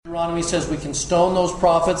Deuteronomy says we can stone those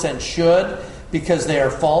prophets and should because they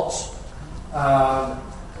are false. And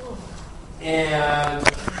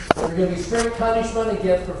there's going to be strict punishment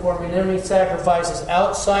against performing any sacrifices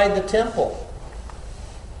outside the temple.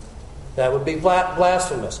 That would be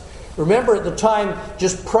blasphemous. Remember, at the time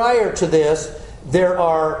just prior to this, there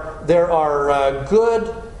are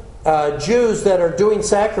good Jews that are doing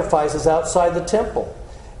sacrifices outside the temple,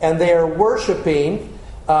 and they are worshiping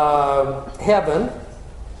heaven.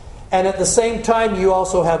 And at the same time, you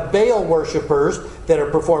also have Baal worshippers that are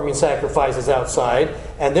performing sacrifices outside,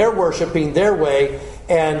 and they're worshiping their way.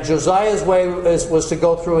 And Josiah's way was to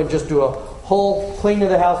go through and just do a whole clean of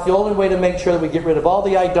the house. The only way to make sure that we get rid of all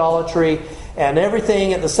the idolatry and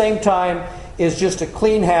everything at the same time is just a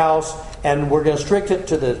clean house, and we're going to restrict it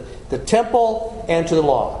to the temple and to the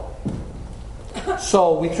law.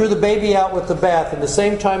 So we threw the baby out with the bath. And the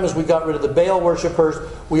same time as we got rid of the Baal worshippers,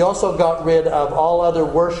 we also got rid of all other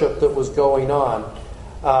worship that was going on,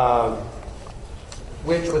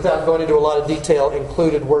 which, without going into a lot of detail,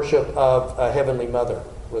 included worship of a Heavenly Mother.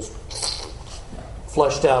 It was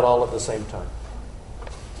flushed out all at the same time.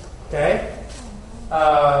 Okay?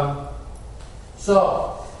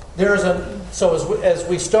 As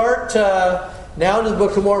we start now into the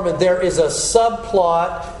Book of Mormon, there is a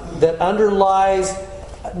subplot that underlies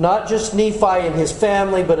not just Nephi and his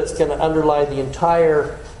family, but it's going to underlie the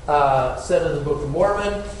entire set of the Book of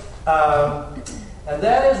Mormon. And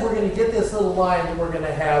that is, we're going to get this little line that we're going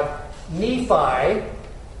to have Nephi,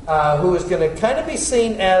 who is going to kind of be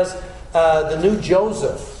seen as the new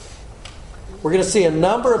Joseph. We're going to see a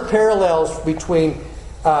number of parallels between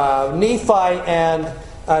Nephi and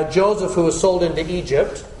Joseph, who was sold into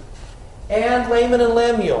Egypt, and Laman and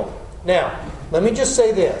Lemuel. Now, let me just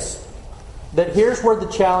say this, that here's where the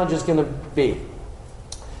challenge is going to be.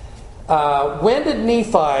 When did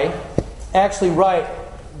Nephi actually write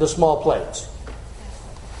the small plates?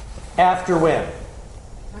 After when?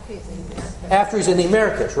 After he's in the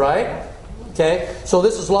Americas, right? Okay, so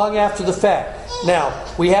this is long after the fact. Now,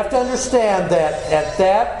 we have to understand that at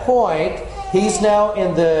that point, he's now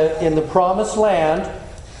in the Promised Land.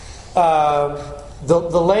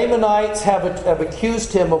 The Lamanites have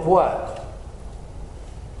accused him of what?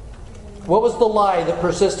 What was the lie that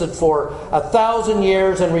persisted for 1,000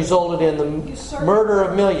 years and resulted in the murder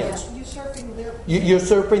of millions?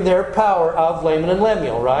 Usurping their power of Laman and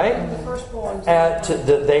Lemuel, right? And the firstborn.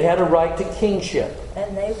 They had a right to kingship.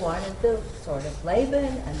 And they wanted the sort of Laban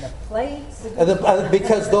and the plates.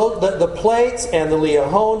 Because the plates and the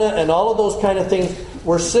Liahona and all of those kind of things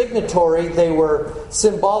were signatory. They were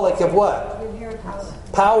symbolic of what?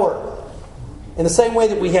 Power. In the same way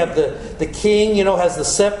that we have the king, has the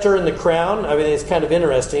scepter and the crown. I mean, it's kind of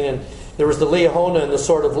interesting. And there was the Liahona and the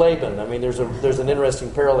sword of Laban. I mean, there's an interesting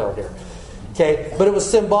parallel here. Okay, but it was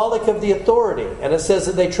symbolic of the authority, and it says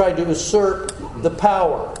that they tried to usurp the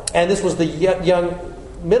power. And this was the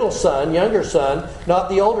younger son, not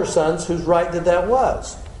the older sons, whose right that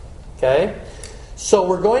was. Okay,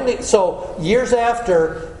 so years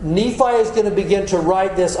after, Nephi is going to begin to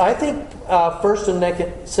write this. I think First and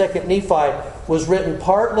Second Nephi was written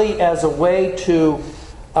partly as a way to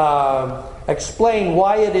explain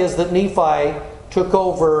why it is that Nephi took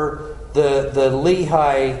over the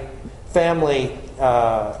Lehi family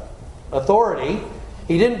authority.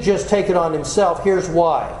 He didn't just take it on himself. Here's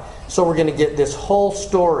why. So we're going to get this whole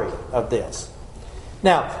story of this.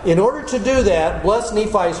 Now, in order to do that, bless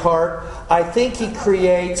Nephi's heart, I think he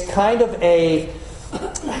creates kind of a...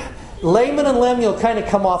 Laman and Lemuel kind of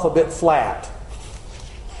come off a bit flat.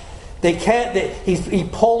 He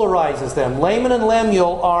polarizes them. Laman and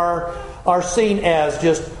Lemuel are seen as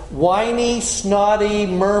just whiny, snotty,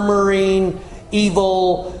 murmuring,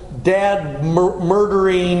 evil, dad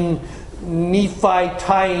murdering, Nephi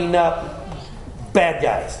tying up bad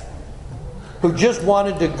guys who just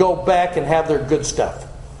wanted to go back and have their good stuff.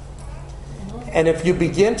 And if you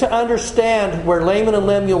begin to understand where Laman and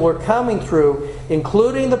Lemuel were coming through,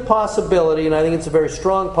 including the possibility, and I think it's a very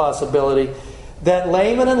strong possibility, that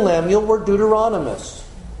Laman and Lemuel were Deuteronomists.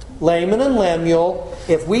 Laman and Lemuel,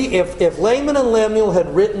 if Laman and Lemuel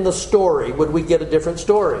had written the story, would we get a different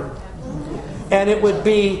story? And it would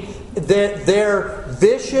be that their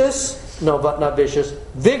vigorous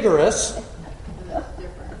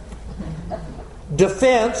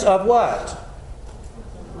defense of what?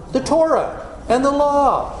 The Torah and the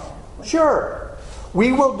law. Sure.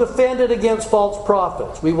 We will defend it against false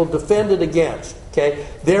prophets. We will defend it against. Okay?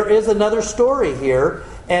 There is another story here,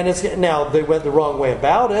 and now they went the wrong way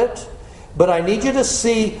about it. But I need you to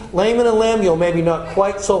see Laman and Lemuel maybe not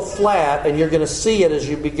quite so flat, and you're going to see it as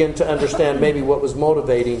you begin to understand maybe what was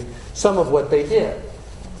motivating some of what they did.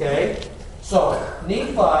 Okay? So,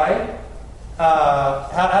 Nephi,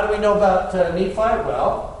 how do we know about Nephi?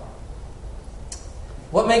 Well,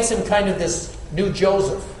 what makes him kind of this new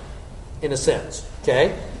Joseph, in a sense?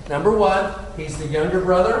 Okay? Number one, he's the younger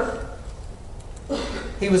brother.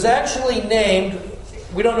 He was actually named,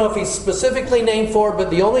 we don't know if he's specifically named for, but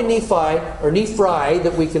the only Nephi, or Nephi,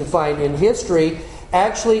 that we can find in history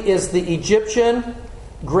actually is the Egyptian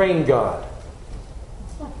grain god.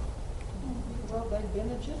 Well, they've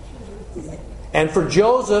been Egyptians. And for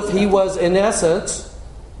Joseph, he was, in essence,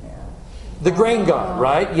 the grain god,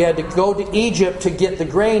 right? You had to go to Egypt to get the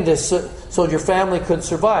grain so your family could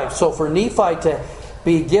survive. So for Nephi to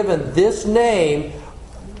be given this name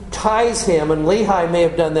ties him, and Lehi may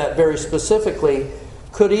have done that very specifically,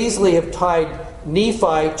 could easily have tied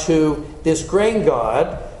Nephi to this grain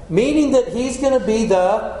god, meaning that he's going to be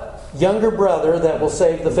the younger brother that will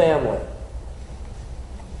save the family.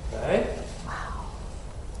 Okay?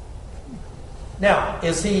 Now,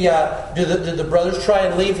 is he? Did the brothers try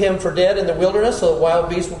and leave him for dead in the wilderness so the wild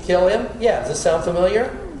beasts will kill him? Yeah. Does this sound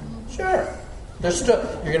familiar? Sure.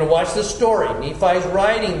 You're going to watch this story. Nephi's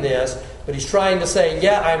writing this, but he's trying to say,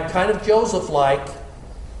 yeah, I'm kind of Joseph-like.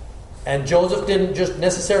 And Joseph didn't just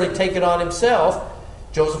necessarily take it on himself.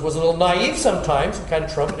 Joseph was a little naive sometimes, kind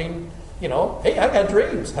of trumpeting, hey, I got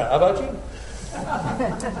dreams. How about you?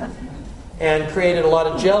 And created a lot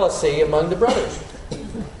of jealousy among the brothers.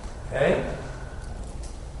 Okay?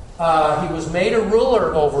 He was made a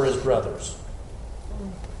ruler over his brothers.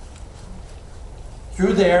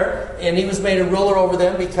 Through there, and he was made a ruler over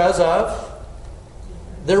them because of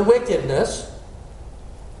their wickedness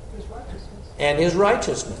and his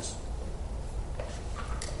righteousness.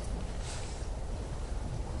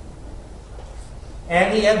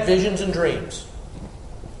 And he had visions and dreams.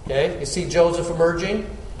 Okay, you see Joseph emerging?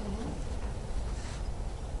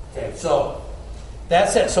 Okay, so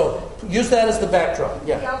that's it. So use that as the backdrop.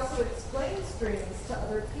 Yeah. He also explains dreams to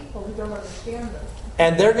other people who don't understand them.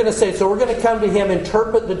 And they're going to say, so we're going to come to him,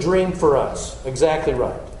 interpret the dream for us. Exactly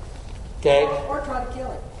right. Okay? Or try to kill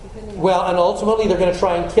him. Well, and ultimately they're going to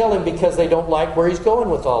try and kill him because they don't like where he's going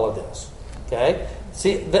with all of this. Okay?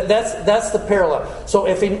 See, that's the parallel. So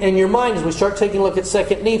if in your mind, as we start taking a look at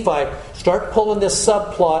 2 Nephi, start pulling this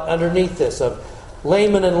subplot underneath this of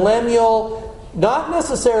Laman and Lemuel, not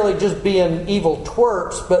necessarily just being evil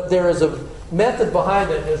twerps, but there is a method behind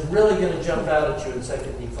it that's really going to jump out at you in 2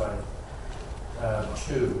 Nephi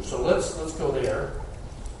 2. So let's go there.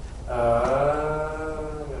 All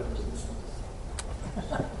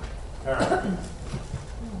right.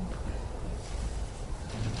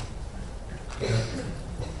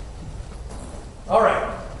 All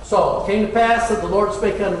right. So it came to pass that the Lord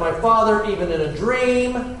spake unto my father, even in a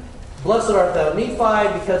dream, Blessed art thou,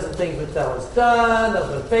 Nephi, because of the things which thou hast done. Thou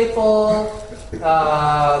hast been faithful. They're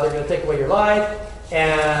going to take away your life.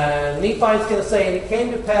 And Nephi's going to say, and it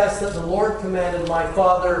came to pass that the Lord commanded my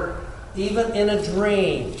father, even in a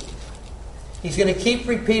dream. He's going to keep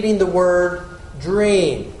repeating the word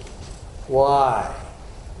dream. Why?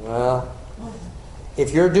 Well,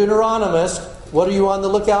 if you're a Deuteronomist, what are you on the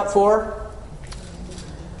lookout for?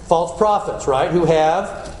 False prophets, right? Who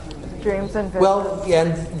have dreams and visions. well,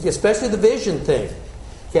 and especially the vision thing.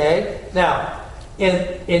 Okay? Now,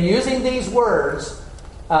 in using these words,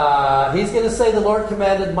 he's going to say the Lord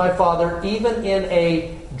commanded my father even in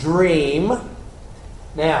a dream.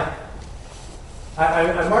 Now,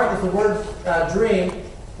 I marked with the word dream.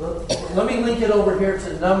 Let me link it over here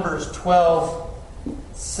to Numbers 12:6.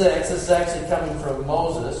 This is actually coming from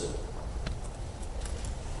Moses.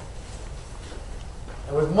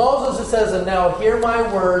 And with Moses it says, and now hear my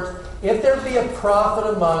words. If there be a prophet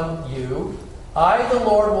among you, I, the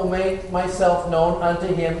Lord, will make myself known unto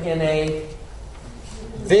him in a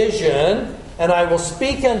vision, and I will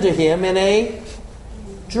speak unto him in a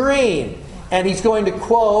dream. And he's going to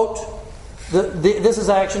quote, this is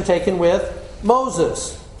action taken with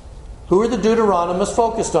Moses. Who are the Deuteronomists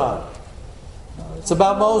focused on? It's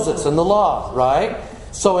about Moses and the law, right?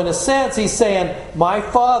 So in a sense, he's saying, my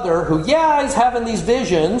father, who, he's having these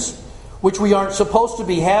visions, which we aren't supposed to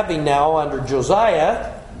be having now under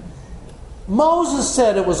Josiah, Moses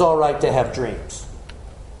said it was all right to have dreams.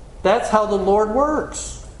 That's how the Lord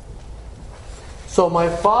works. So my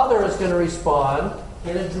father is going to respond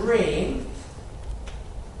in a dream.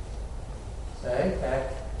 Okay,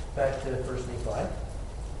 back to 1 Nephi.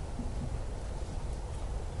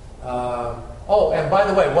 And by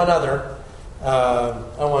the way, one other. I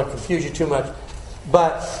don't want to confuse you too much.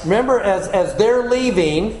 But remember, as they're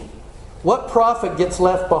leaving, what prophet gets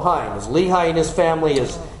left behind? As Lehi and his family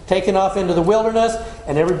is taken off into the wilderness,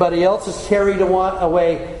 and everybody else is carried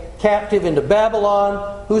away captive into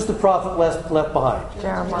Babylon, who's the prophet left behind?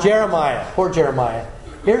 Jeremiah. Jeremiah. Poor Jeremiah.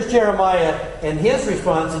 Here's Jeremiah and his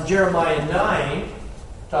response in Jeremiah 9,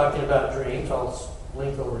 talking about dreams. I'll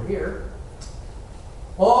link over here.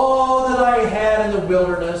 Oh, that I had in the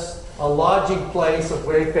wilderness a lodging place of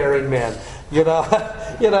wayfaring men. You know,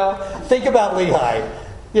 think about Lehi.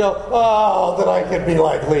 Oh, that I could be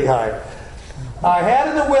like Lehi. I had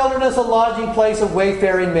in the wilderness a lodging place of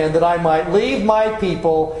wayfaring men, that I might leave my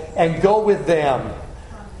people and go with them.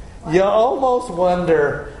 You almost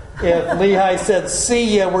wonder if Lehi said,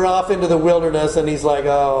 see ya, we're off into the wilderness, and he's like,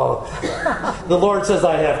 oh, the Lord says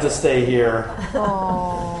I have to stay here.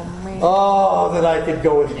 Oh, man. Oh, that I could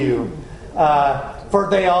go with you. For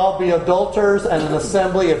they all be adulterers and an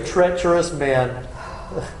assembly of treacherous men.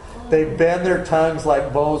 They bend their tongues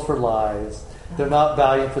like bows for lies. They're not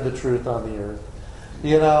valued for the truth on the earth.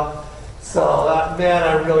 So man,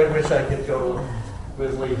 I really wish I could go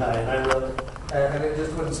with Lehi, and it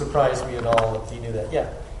just wouldn't surprise me at all if you knew that. Yeah.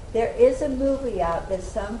 There is a movie out that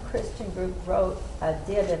some Christian group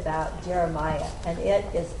did about Jeremiah, and it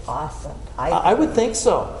is awesome. I would think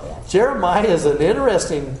so. Yes. Jeremiah is an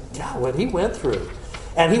interesting, what he went through.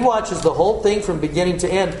 And he watches the whole thing from beginning to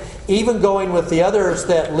end, even going with the others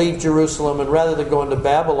that leave Jerusalem, and rather than going to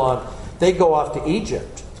Babylon, they go off to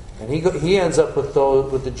Egypt. And he ends up with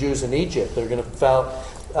the Jews in Egypt. They're going to found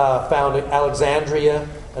Alexandria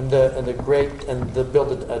and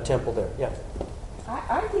build a temple there. Yeah.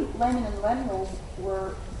 I think Laman and Lemuel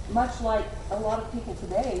were much like a lot of people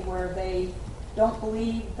today, where they don't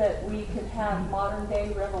believe that we could have modern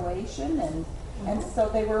day revelation, and so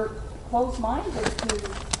they were closed-minded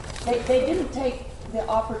they didn't take the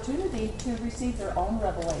opportunity to receive their own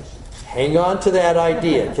revelation. Hang on to that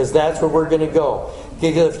idea, because that's where we're going to go.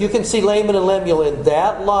 Because if you can see Laman and Lemuel in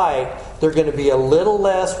that light, they're going to be a little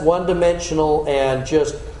less one-dimensional and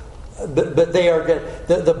just... But they are going.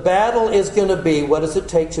 The battle is going to be, what does it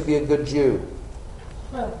take to be a good Jew?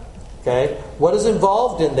 Okay, what is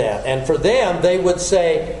involved in that? And for them, they would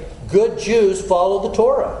say, good Jews follow the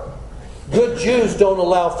Torah. Good Jews don't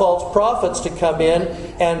allow false prophets to come in,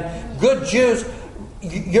 and good Jews,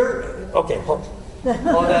 okay. Hold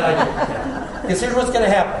that idea. Because here's what's going to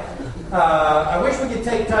happen. I wish we could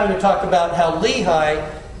take time to talk about how Lehi,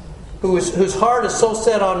 whose heart is so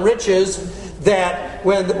set on riches, that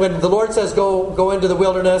when the Lord says go into the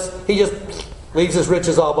wilderness, he just leaves his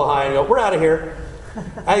riches all behind. We're out of here.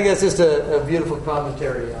 I think that's just a beautiful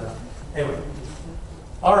commentary on it. Anyway.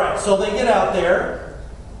 All right, so they get out there.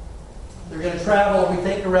 They're going to travel, we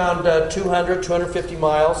think, around 250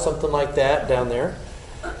 miles, something like that, down there.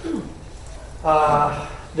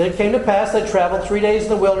 It came to pass they traveled 3 days in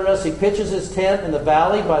the wilderness. He pitches his tent in the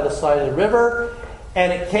valley by the side of the river.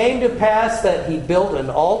 And it came to pass that he built an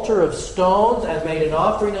altar of stones and made an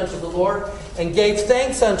offering unto the Lord and gave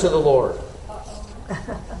thanks unto the Lord.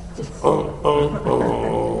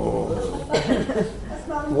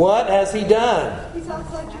 What has he done? He's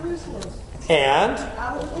outside Jerusalem. And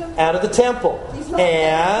out of the temple.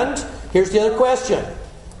 And here's the other question.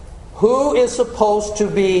 Who is supposed to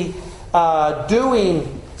be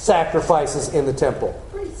doing sacrifices in the temple?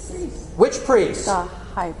 Priests. Which priests? The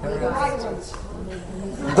high priest.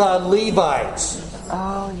 The Levites.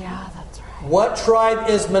 Oh, yeah, that's right. What tribe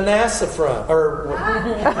is Manasseh from? Or what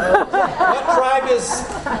tribe is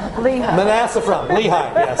Lehi. Manasseh from?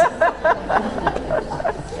 Lehi, yes.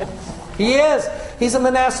 He is. He's a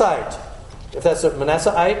Manassite. If that's a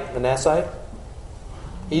Manassite.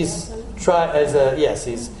 He's the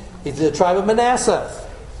tribe of Manasseh.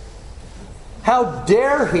 How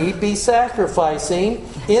dare he be sacrificing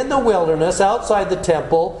in the wilderness outside the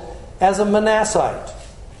temple as a Manassite?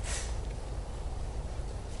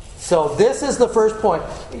 So this is the first point.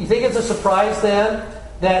 You think it's a surprise then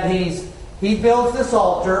that he builds this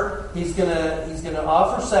altar? He's gonna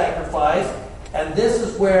offer sacrifice, and this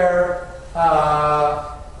is where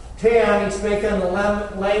he's making the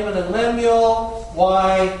Laman and Lemuel.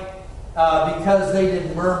 Why? Because they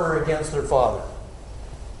did murmur against their father.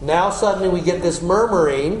 Now suddenly we get this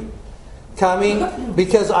murmuring coming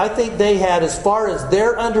because I think they had, as far as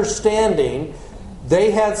their understanding,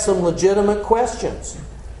 they had some legitimate questions.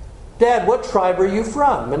 Dad, what tribe are you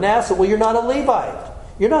from? Manasseh. Well, you're not a Levite.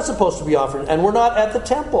 You're not supposed to be offering, and we're not at the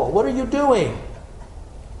temple. What are you doing?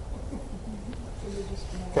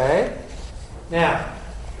 Okay? Now,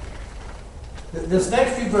 this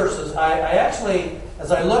next few verses, I actually,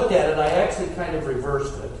 as I looked at it, I actually kind of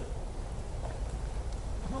reversed it.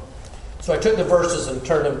 So I took the verses and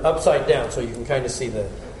turned them upside down so you can kind of see the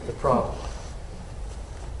problem.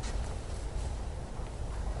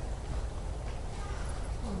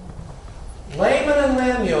 Laman and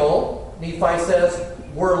Lemuel, Nephi says,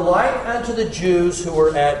 were like unto the Jews who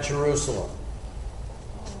were at Jerusalem.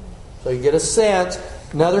 So you get a sense,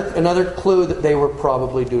 another clue that they were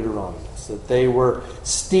probably Deuteronomists, that they were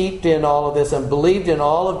steeped in all of this and believed in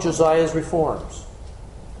all of Josiah's reforms.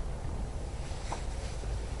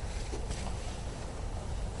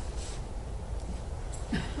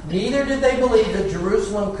 Neither did they believe that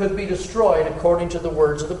Jerusalem could be destroyed according to the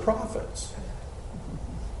words of the prophets.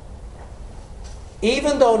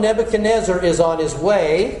 Even though Nebuchadnezzar is on his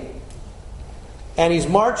way and he's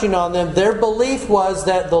marching on them, their belief was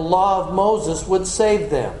that the law of Moses would save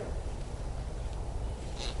them.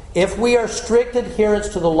 If we are strict adherents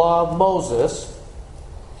to the law of Moses,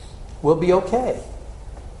 we'll be okay.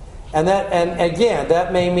 And again,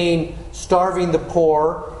 that may mean starving the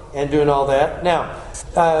poor and doing all that. Now,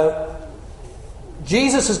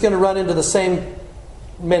 Jesus is going to run into the same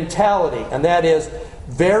mentality, and that is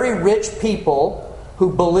very rich people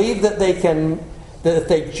who believe that if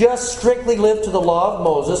they just strictly live to the law of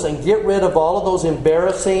Moses and get rid of all of those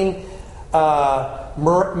embarrassing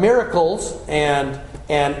miracles and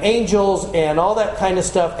angels and all that kind of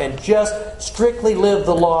stuff and just strictly live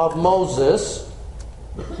the law of Moses,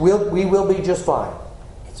 we will be just fine.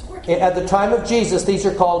 At the time of Jesus, these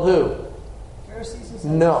are called who? Pharisees.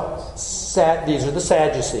 No. These are the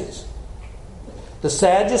Sadducees. The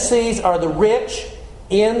Sadducees are the rich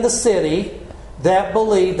in the city that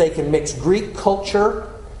believe they can mix Greek culture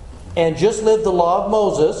and just live the law of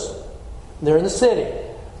Moses. They're in the city.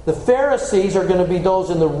 The Pharisees are going to be those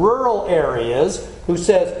in the rural areas who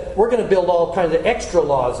says, we're going to build all kinds of extra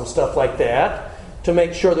laws and stuff like that to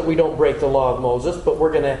make sure that we don't break the law of Moses, but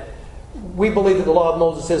we believe that the law of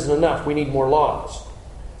Moses isn't enough. We need more laws.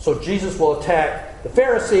 So Jesus will attack the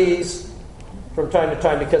Pharisees from time to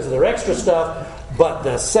time because of their extra stuff, but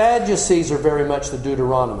the Sadducees are very much the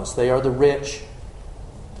Deuteronomists. They are the rich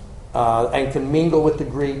and can mingle with the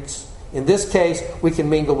Greeks. In this case, we can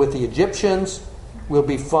mingle with the Egyptians. We'll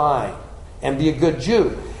be fine and be a good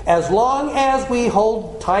Jew. As long as we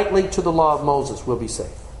hold tightly to the law of Moses, we'll be safe.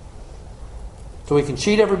 So we can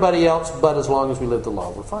cheat everybody else, but as long as we live the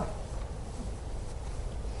law, we're fine.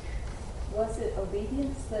 Was it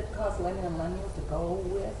obedience that caused Laman and Lemuel to go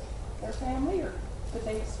with their family, or could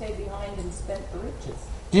they stay behind and spend the riches?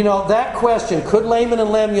 You know, that question, could Laman and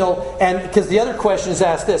Lemuel, and because the other question is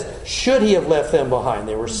asked this, should he have left them behind?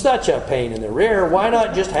 They were such a pain in the rear. Why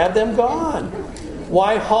not just have them gone?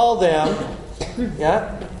 Why haul them?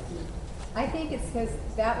 Yeah? I think it's because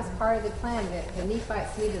that was part of the plan, that the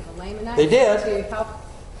Nephites needed the Lamanites They did. to help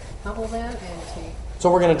humble them and to... So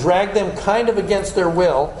we're going to drag them kind of against their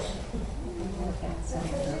will.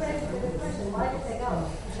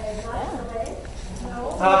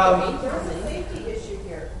 There was a safety issue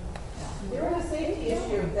here. There was a safety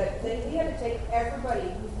issue that he had to take everybody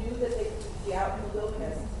who knew that they could be out in the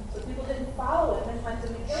wilderness, so people didn't follow him and hunt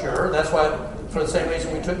him and kill him. Sure, that's why, for the same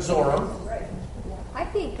reason we took Zoram. Right. I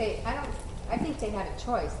think they had a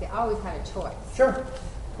choice. They always had a choice. Sure.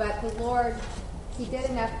 But the Lord, He did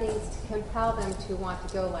enough things to compel them to want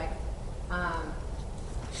to go, like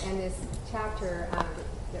in this chapter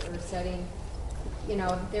that we're studying, you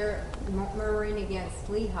know, they're murmuring against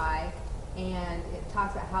Lehi, and it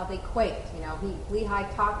talks about how they quaked. You know,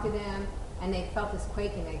 Lehi talked to them, and they felt this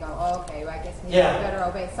quaking. They go, oh, okay, well, I guess maybe I better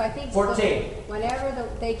obey. So I think 14. Whenever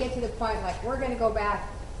they get to the point, like, we're going to go back,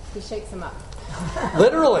 He shakes them up.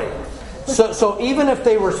 Literally. So even if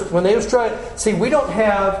they were, when they was trying, see, we don't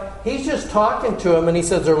have, he's just talking to them, and he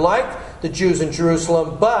says they're like the Jews in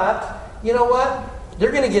Jerusalem, but you know what?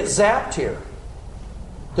 They're going to get zapped here.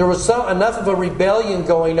 There was enough of a rebellion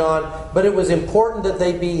going on, but it was important that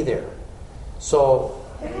they be there. So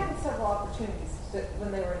They had several opportunities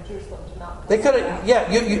when they were in Jerusalem to not. they could have,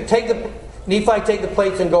 yeah. You take Nephi, take the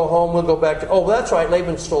plates and go home. We'll go back to. Oh, that's right.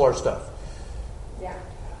 Laban stole our stuff. Yeah.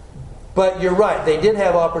 But you're right. They did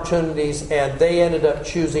have opportunities, and they ended up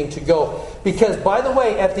choosing to go. Because, by the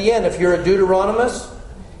way, at the end, if you're a Deuteronomist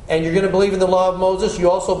and you're going to believe in the law of Moses,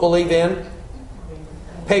 you also believe in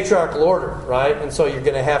patriarchal order, right? And so you're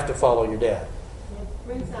going to have to follow your dad. It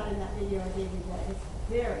brings out in that video I gave you that it's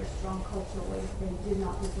very strong cultural ways they did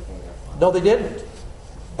not disobey their father. No, they didn't.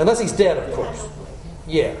 Unless he's dead, of course.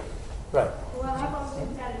 Yeah, right. Well, I've always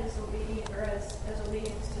looked at it as obedience, or as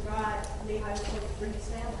obedience to God. Lehi was supposed to bring his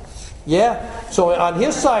family. Yeah. So on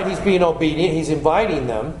his side, he's being obedient. He's inviting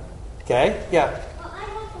them. Okay? Yeah. Well, I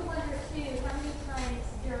also wonder, too, how many times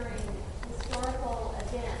during historical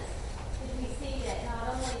events did we see that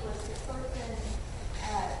not only was the person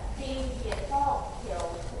deemed to be at fault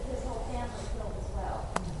killed, but his whole family killed as well?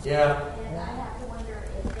 Yeah. And I have to wonder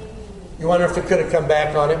if maybe... You wonder if it could have come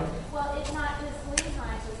back on him? Well, if not just Lehi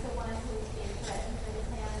was the one who was being threatened, but his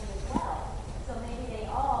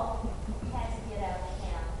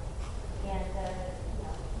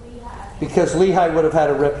because Lehi would have had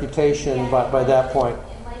a reputation by that point.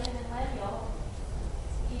 And Laman and Lemuel,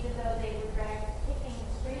 even though they were dragged kicking and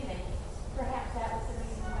screaming, perhaps that was the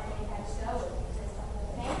reason why they had to go, is because some of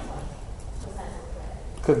the family was under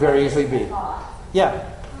threat. Could very easily be. Yeah.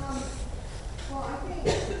 Well, I think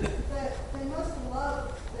that they must have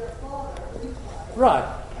loved their father, Lehi. Right.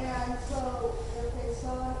 And so if they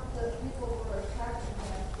saw that people were attacking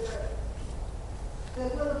him, they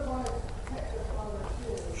would have wanted to protect their father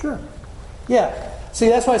too. Sure. Yeah. See,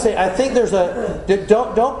 that's why I say I think there's a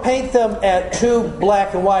don't paint them at too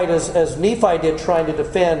black and white as Nephi did trying to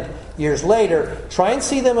defend years later. Try and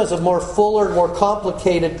see them as a more fuller, more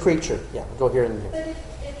complicated creature. Yeah, go here and But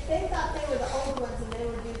if they thought they were the old ones and they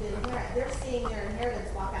were due to inherit, they're seeing their inheritance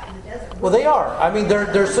walk out in the desert. well, they are. I mean,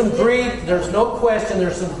 there's some greed. There's no question.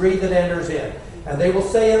 There's some greed that enters in, and they will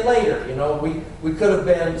say it later. You know, we could have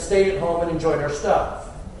been stayed at home and enjoyed our stuff,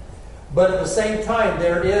 but at the same time,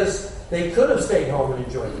 they could have stayed home and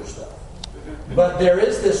enjoyed their stuff. But there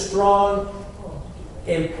is this strong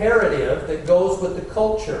imperative that goes with the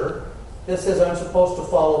culture that says I'm supposed to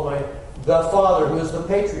follow the father who is the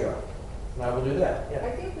patriarch. And I will do that. Yeah.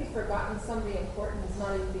 I think we've forgotten somebody important that's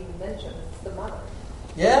not even being mentioned. It's the mother.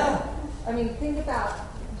 Yeah. I mean, think about,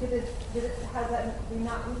 we've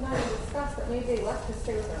not even discussed that maybe they left to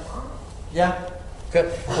stay with their mom. Yeah.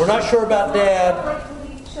 Good. We're not sure about Dad. Like to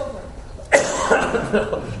leave children.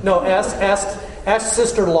 No, ask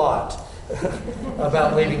Sister Lot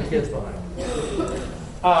about leaving kids behind.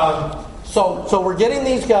 So we're getting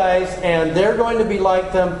these guys, and they're going to be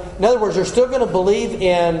like them. In other words, they're still going to believe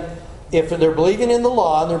in, if they're believing in the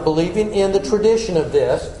law and they're believing in the tradition of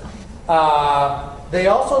this. They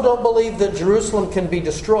also don't believe that Jerusalem can be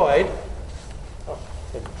destroyed.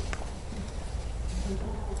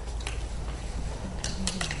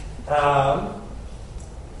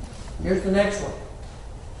 Here's the next one.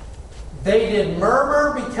 They did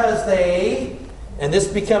murmur because and this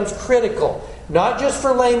becomes critical, not just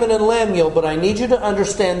for Laman and Lemuel, but I need you to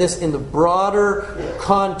understand this in the broader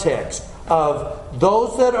context of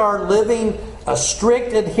those that are living a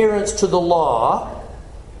strict adherence to the law.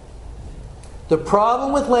 The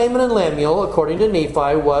problem with Laman and Lemuel, according to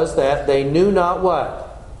Nephi, was that they knew not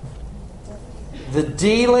what? The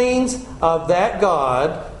dealings of that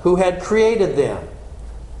God who had created them.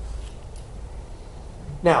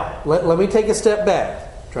 Now, let me take a step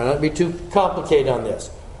back. Try not to be too complicated on this.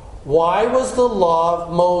 Why was the law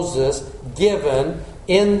of Moses given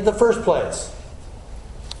in the first place?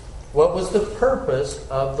 What was the purpose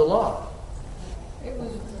of the law? It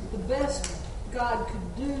was the best God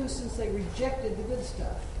could do since they rejected the good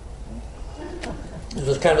stuff. It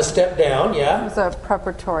was kind of a step down, yeah. It was a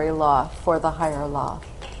preparatory law for the higher law.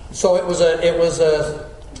 So it was a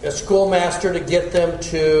schoolmaster to get them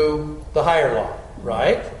to the higher law,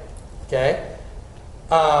 right? Okay.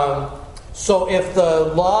 So if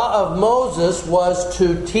the law of Moses was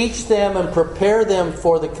to teach them and prepare them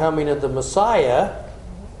for the coming of the Messiah,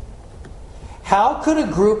 how could a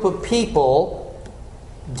group of people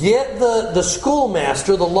get the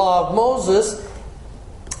schoolmaster, the law of Moses,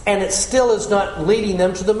 and it still is not leading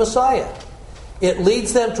them to the Messiah? It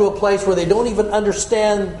leads them to a place where they don't even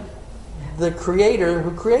understand the Creator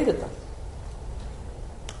who created them.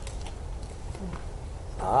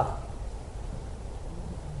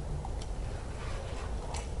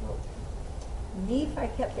 Nephi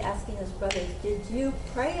kept asking his brothers, did you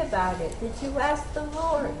pray about it? Did you ask the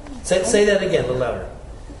Lord? Say that again, a little louder.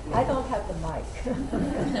 I don't have the mic.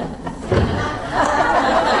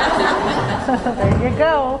 There you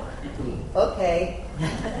go. Okay.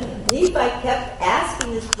 Nephi kept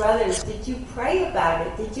asking his brothers, did you pray about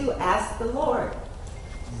it? Did you ask the Lord?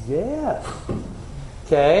 Yeah.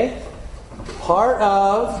 Okay. Part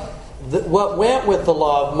of what went with the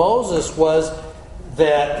law of Moses was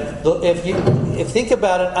that if you think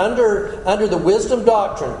about it, under the wisdom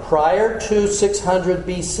doctrine prior to 600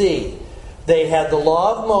 BC, they had the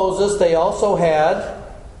law of Moses. They also had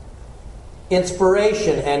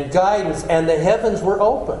inspiration and guidance, and the heavens were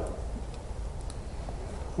open.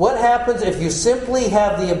 What happens if you simply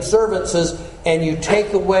have the observances and you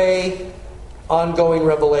take away ongoing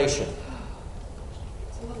revelation?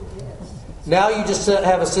 Now you just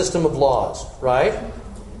have a system of laws, right?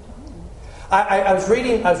 I was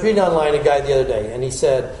reading online a guy the other day, and he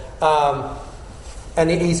said, and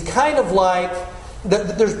he's kind of like,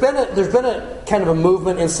 there's been a kind of a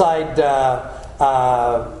movement inside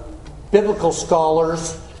biblical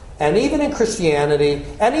scholars, and even in Christianity,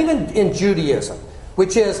 and even in Judaism,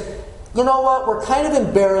 which is, you know what, we're kind of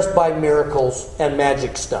embarrassed by miracles and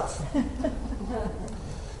magic stuff.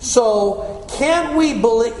 So, can we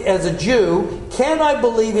believe, as a Jew, can I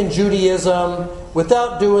believe in Judaism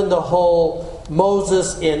without doing the whole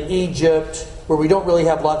Moses in Egypt, where we don't really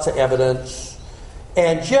have lots of evidence,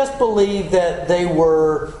 and just believe that they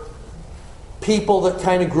were people that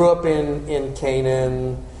kind of grew up in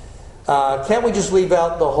Canaan? Can't we just leave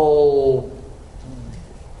out the whole,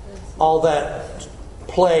 all that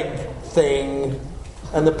plague thing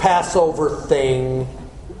and the Passover thing?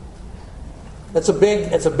 It's a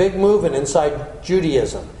big movement inside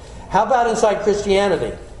Judaism. How about inside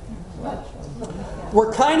Christianity?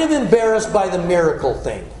 We're kind of embarrassed by the miracle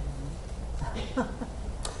thing.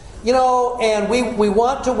 And we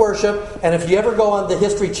want to worship, and if you ever go on the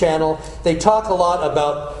History Channel, they talk a lot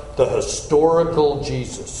about the historical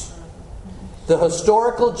Jesus. The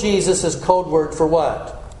historical Jesus is code word for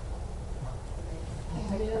what?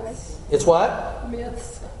 It's what?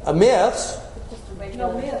 Myths. A myths.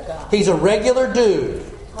 No myth. He's a regular dude.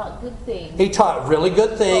 Taught good things. He taught really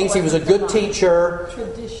good things. He was a good teacher.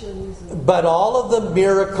 Traditions. But all of the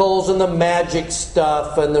miracles and the magic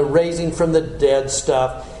stuff and the raising from the dead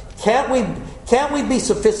stuff, can't we be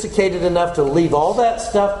sophisticated enough to leave all that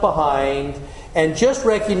stuff behind and just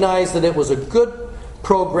recognize that it was a good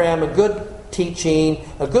program, a good teaching,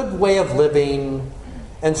 a good way of living?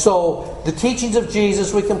 And so the teachings of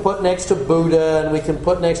Jesus we can put next to Buddha, and we can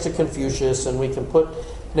put next to Confucius, and we can put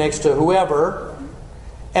next to whoever,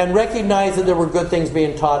 and recognize that there were good things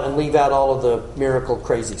being taught and leave out all of the miracle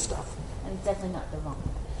crazy stuff. And it's definitely not divine.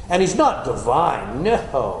 And he's not divine.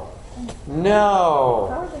 No.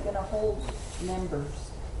 How are they going to hold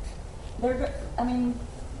members?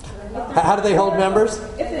 How do they hold members?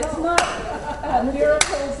 If it's not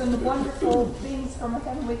miracles and wonderful things from a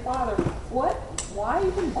Heavenly Father, what? Why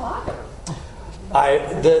even bother?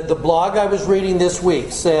 The blog I was reading this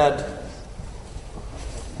week said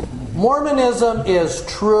Mormonism is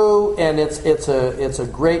true and it's a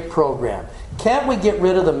great program. Can't we get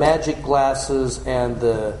rid of the magic glasses and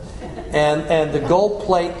the gold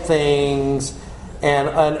plate things and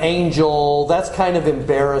an angel? That's kind of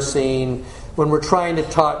embarrassing when we're trying to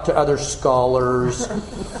talk to other scholars.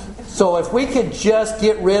 So if we could just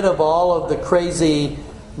get rid of all of the crazy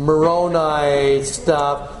Moroni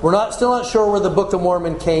stuff. We're still not sure where the Book of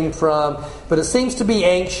Mormon came from, but it seems to be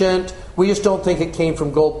ancient. We just don't think it came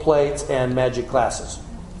from gold plates and magic glasses.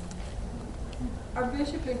 Our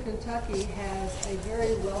bishop in Kentucky has a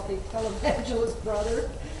very wealthy televangelist brother.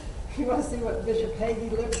 You want to see what Bishop Hagee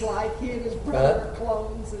lived like? He and his brother are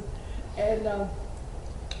clones. And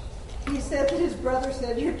he said that his brother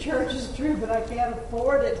said, "Your church is true, but I can't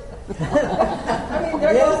afford it." I mean,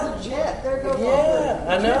 there goes the jet. There goes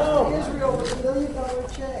I know. Israel with $1 million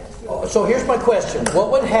checks. So here's my question. What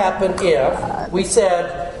would happen if we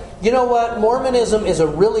said, you know what, Mormonism is a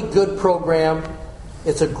really good program.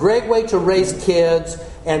 It's a great way to raise kids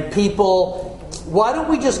and people. Why don't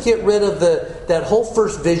we just get rid of that whole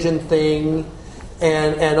first vision thing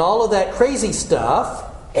and all of that crazy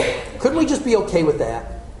stuff? Couldn't we just be okay with that?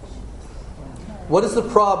 What is the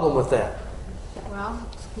problem with that? Well,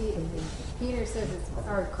 Peter says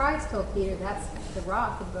or Christ told Peter that's the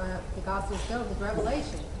rock of the gospel is filled with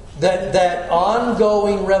revelation. That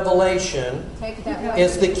ongoing revelation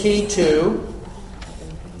is the key to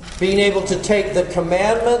being able to take the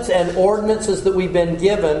commandments and ordinances that we've been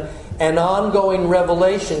given, and ongoing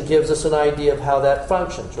revelation gives us an idea of how that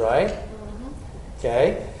functions, right?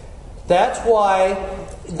 Okay? That's why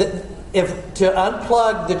if to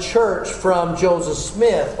unplug the church from Joseph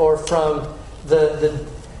Smith or from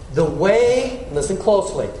the way, listen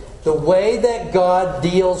closely, the way that God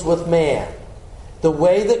deals with man, the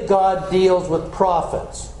way that God deals with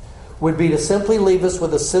prophets, would be to simply leave us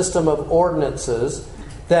with a system of ordinances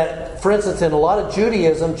that, for instance, in a lot of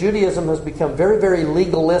Judaism has become very, very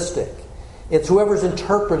legalistic. It's whoever's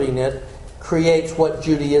interpreting it creates what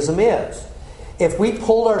Judaism is. If we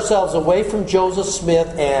pulled ourselves away from Joseph Smith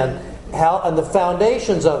and the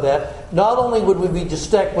foundations of that, not only would we be just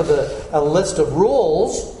stuck with a list of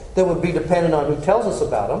rules that would be dependent on who tells us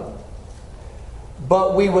about them,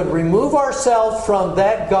 but we would remove ourselves from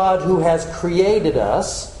that God who has created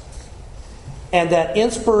us and that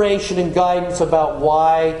inspiration and guidance about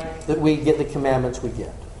why that we get the commandments we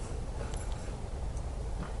get.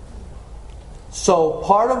 So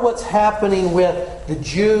part of what's happening with the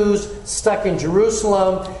Jews stuck in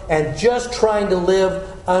Jerusalem and just trying to live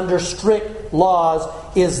under strict laws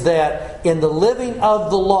is that in the living of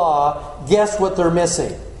the law, guess what they're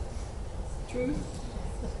missing? Truth.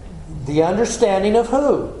 The understanding of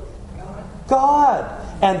who? God.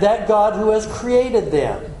 And that God who has created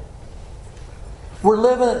them. We're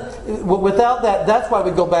living without that. That's why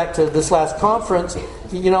we go back to this last conference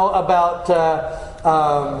about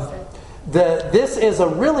this is a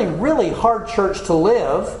really, really hard church to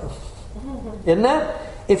live, isn't it?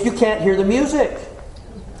 If you can't hear the music.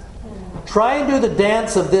 Try and do the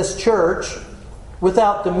dance of this church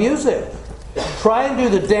without the music. Try and do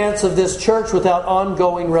the dance of this church without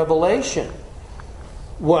ongoing revelation.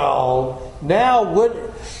 Well, now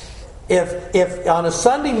if on a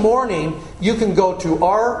Sunday morning you can go to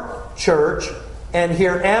our church and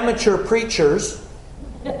hear amateur preachers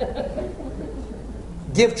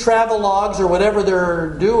give travelogues or whatever they're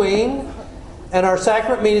doing, and our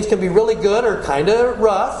sacrament meetings can be really good or kind of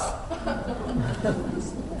rough,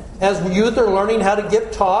 as youth are learning how to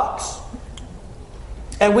give talks,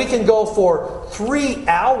 and we can go for 3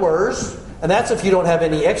 hours, and that's if you don't have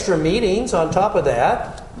any extra meetings on top of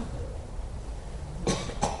that.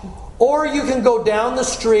 Or you can go down the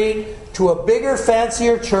street to a bigger,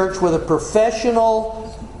 fancier church with a professional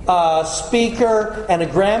speaker and a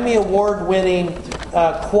Grammy Award-winning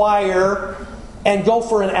choir and go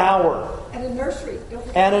for an hour. And a nursery.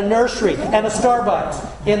 And a nursery. And a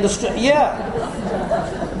Starbucks. Yeah.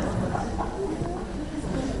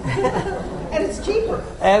 And it's cheaper.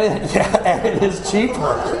 And it is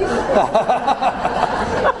cheaper.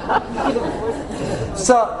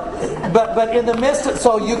 But in the midst of,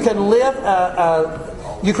 so you can live,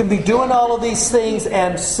 you can be doing all of these things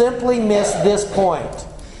and simply miss this point.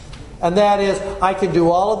 And that is, I can do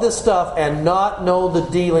all of this stuff and not know the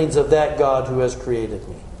dealings of that God who has created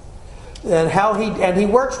me. And how he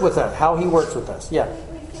works with us. How he works with us. Yeah.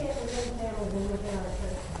 We see it within families and within our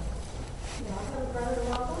church. I've got a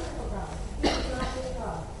brother-in-law, wonderful God. He's not his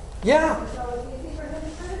God. Yeah. So it's easy for him to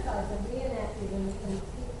criticize and be inactive and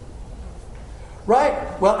Right.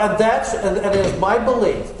 Well, and it is my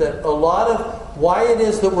belief that a lot of why it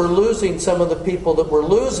is that we're losing some of the people that we're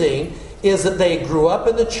losing is that they grew up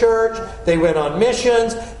in the church, they went on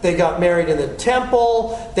missions, they got married in the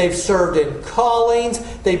temple, they've served in callings,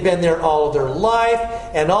 they've been there all of their life,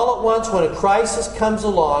 and all at once when a crisis comes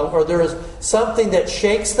along or there is something that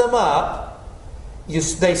shakes them up,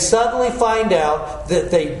 they suddenly find out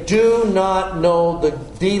that they do not know the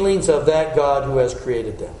dealings of that God who has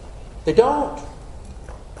created them. They don't.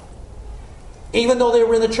 Even though they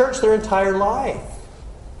were in the church their entire life.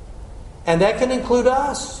 And that can include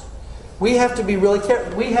us. We have to be really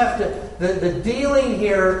careful. We have to. The dealing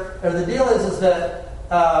here, or the deal is that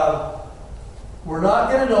we're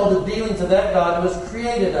not going to know the dealings of that God who has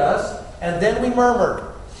created us, and then we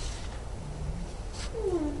murmur.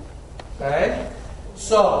 Okay?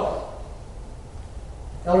 So,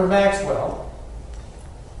 Elder Maxwell,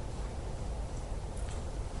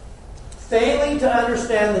 failing to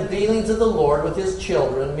understand the dealings of the Lord with His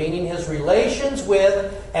children, meaning His relations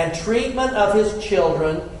with and treatment of His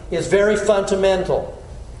children, is very fundamental.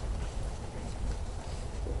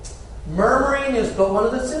 Murmuring is but one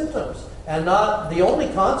of the symptoms, and not the only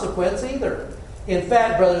consequence either. In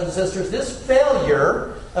fact, brothers and sisters, this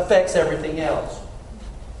failure affects everything else.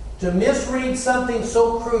 To misread something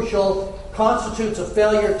so crucial constitutes a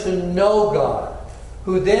failure to know God,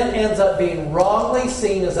 who then ends up being wrongly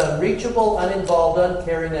seen as unreachable, uninvolved,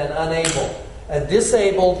 uncaring, and unable, a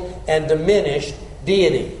disabled and diminished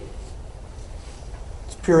deity.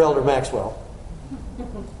 It's pure Elder Maxwell.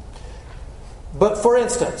 But for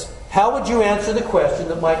instance, how would you answer the question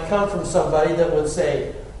that might come from somebody that would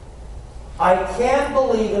say, I can't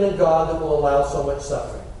believe in a God that will allow so much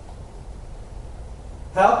suffering?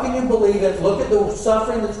 How can you believe it? Look at the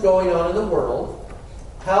suffering that's going on in the world.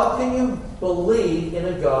 How can you believe in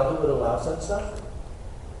a God that would allow such suffering?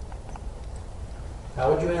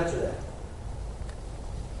 How would you answer that?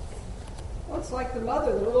 Well, it's like the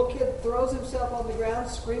mother. The little kid throws himself on the ground,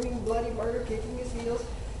 screaming bloody murder, kicking his heels,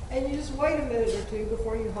 and you just wait a minute or two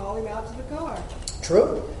before you haul him out to the car.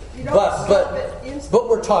 True. You don't stop it instantly. But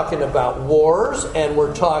we're talking about wars, and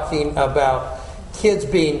we're talking about kids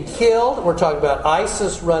being killed. We're talking about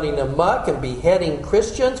ISIS running amok and beheading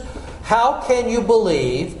Christians. How can you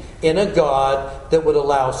believe in a God that would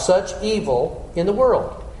allow such evil in the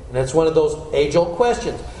world? And that's one of those age-old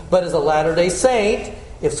questions. But as a Latter-day Saint,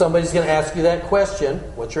 if somebody's going to ask you that question,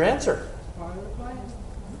 what's your answer? Part of the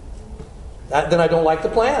plan. Then I don't like the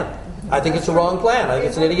plan. I think it's a wrong plan. I think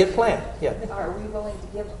it's an idiot plan. Yeah. Are we willing to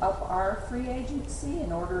give up our free agency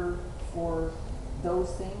in order for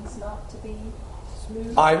those things not to be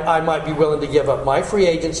smooth? I might be willing to give up my free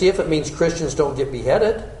agency if it means Christians don't get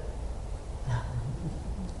beheaded.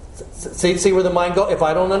 See where the mind goes? If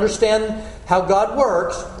I don't understand how God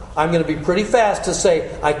works, I'm going to be pretty fast to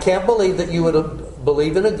say, I can't believe that you would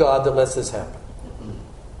believe in a God that lets this happen.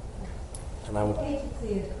 And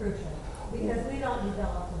agency is crucial because we don't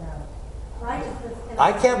develop without it. Righteousness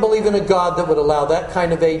I can't believe in a God that would allow that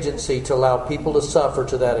kind of agency to allow people to suffer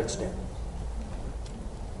to that extent.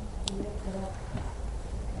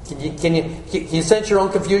 Can you sense your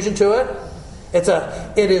own confusion to it?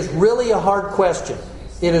 It is really a hard question.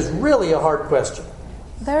 It is really a hard question.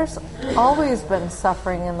 There's always been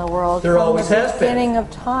suffering in the world There always from the has been. beginning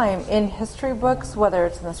of time. In history books, whether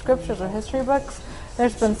it's in the scriptures or history books,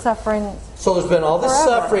 there's been suffering. So there's been all this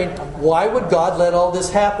forever. suffering. Why would God let all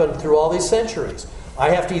this happen through all these centuries? I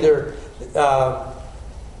have to either... by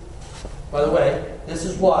the way, this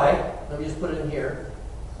is why. Let me just put it in here.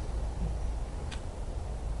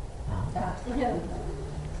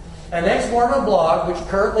 An ex-Mormon blog, which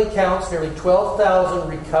currently counts nearly 12,000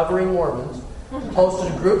 recovering Mormons,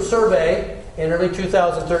 posted a group survey in early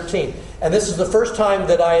 2013. And this is the first time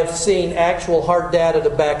that I have seen actual hard data to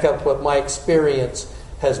back up what my experience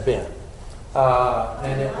has been.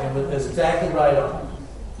 And it is exactly right on.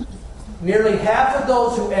 Nearly half of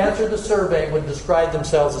those who answered the survey would describe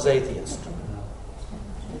themselves as atheists.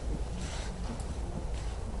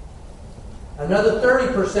 Another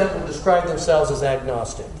 30% would describe themselves as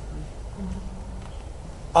agnostic.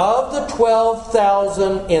 Of the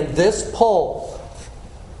 12,000 in this poll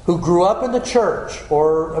who grew up in the church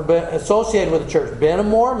or associated with the church, been a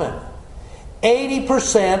Mormon,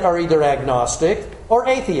 80% are either agnostic or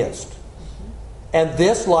atheist. And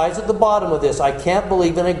this lies at the bottom of this. I can't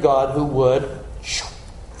believe in a God who would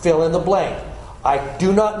fill in the blank. I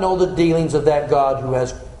do not know the dealings of that God who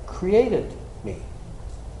has created me.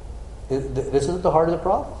 This is at the heart of the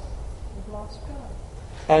problem.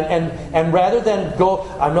 And rather than go,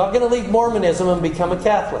 I'm not going to leave Mormonism and become a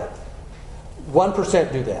Catholic.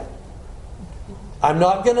 1% do that. I'm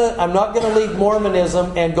not going to leave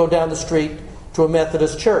Mormonism and go down the street to a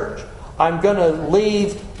Methodist church. I'm going to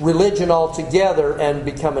leave religion altogether and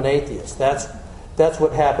become an atheist. That's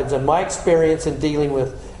what happens. And my experience in dealing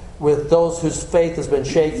with those whose faith has been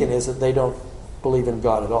shaken is that they don't believe in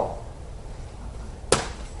God at all.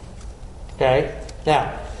 Okay?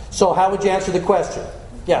 Now, so how would you answer the question?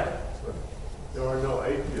 Yeah. There are no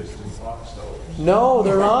atheists in Foxhole. No,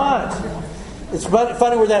 they're not. It's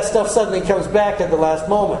funny where that stuff suddenly comes back at the last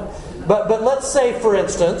moment. But let's say, for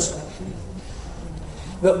instance,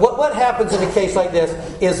 that what happens in a case like this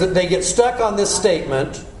is that they get stuck on this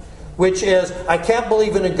statement, which is, I can't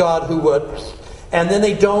believe in a God who would, and then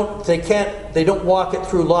they don't walk it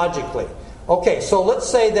through logically. Okay, so let's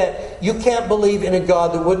say that you can't believe in a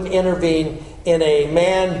God that wouldn't intervene in a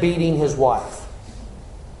man beating his wife.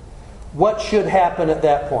 What should happen at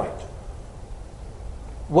that point?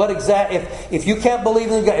 If you can't believe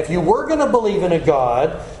in a God, if you were going to believe in a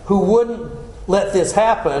God who wouldn't let this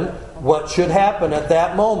happen, what should happen at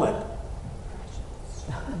that moment?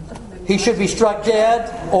 He should be struck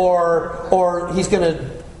dead, or he's going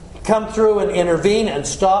to come through and intervene and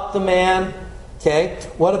stop the man. Okay.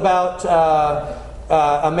 What about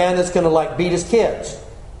a man that's going to beat his kids?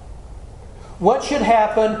 What should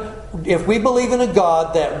happen if we believe in a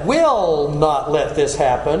God that will not let this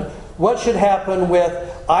happen? What should happen with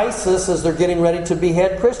ISIS as they're getting ready to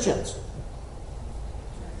behead Christians?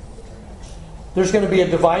 There's going to be a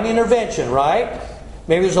divine intervention, right?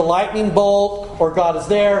 Maybe there's a lightning bolt, or God is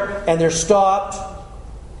there and they're stopped.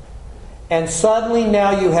 And suddenly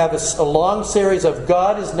now you have a long series of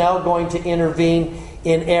God is now going to intervene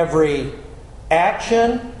in every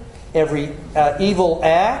action, every evil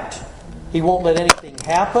act. He won't let anything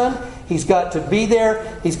happen. He's got to be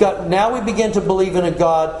there. Now we begin to believe in a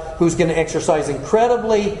God who's going to exercise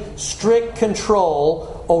incredibly strict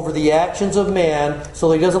control over the actions of man, so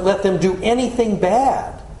that he doesn't let them do anything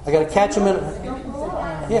bad. I got to catch him in.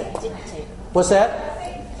 Yeah. What's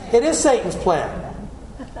that? It is Satan's plan.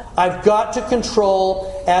 I've got to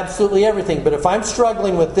control absolutely everything. But if I'm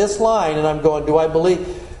struggling with this line and I'm going, do I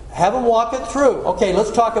believe? Have him walk it through. Okay,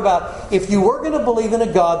 let's talk about if you were going to believe in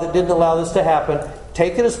a God that didn't allow this to happen,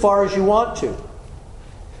 take it as far as you want to.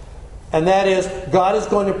 And that is, God is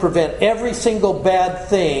going to prevent every single bad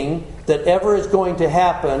thing that ever is going to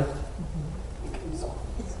happen.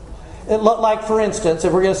 Like, for instance,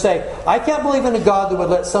 if we're going to say, I can't believe in a God that would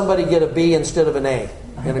let somebody get a B instead of an A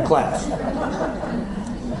in a class.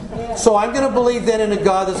 So I'm going to believe then in a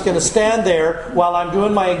God that's going to stand there while I'm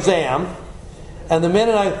doing my exam. And the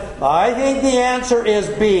minute I think the answer is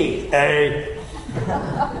B. A.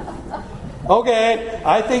 Okay,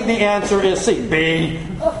 I think the answer is C. B.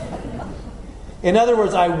 In other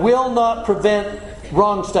words, I will not prevent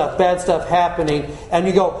wrong stuff, bad stuff happening. And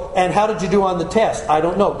you go, and how did you do on the test? I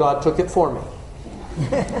don't know. God took it for me.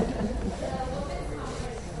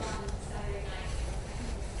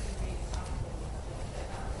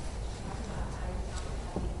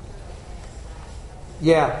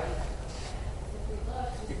 Yeah. If we look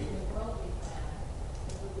just in the worldly plan,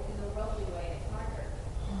 in the worldly way, it's harder.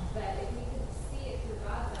 But if we can see it through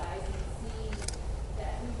God's eyes and see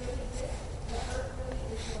that we really did, the earth really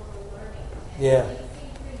is what we're learning. And Yeah. we see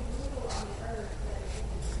pretty brutal on the earth, but if we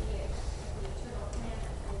can see it, the eternal plan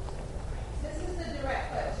unfolds. This is the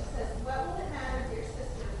direct quote. She says, "What will it matter, dear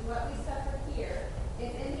sisters, what we suffer here,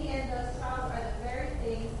 if in the end those trials are the very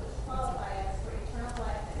things which qualify us for eternal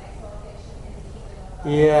life and exaltation in the kingdom of God?"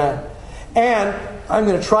 Yeah. And I'm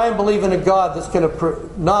going to try and believe in a God that's going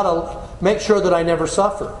to make sure that I never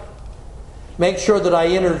suffer. Make sure that I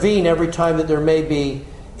intervene every time that there may be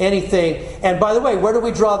anything. And by the way, where do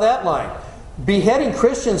we draw that line? Beheading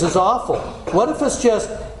Christians is awful. What if it's just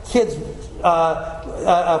kids,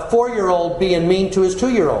 a 4-year-old being mean to his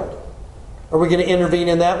 2-year-old? Are we going to intervene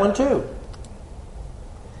in that one too?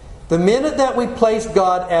 The minute that we place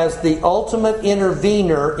God as the ultimate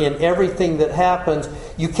intervener in everything that happens,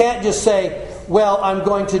 you can't just say, well, I'm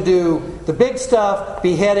going to do the big stuff,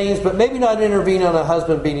 beheadings, but maybe not intervene on a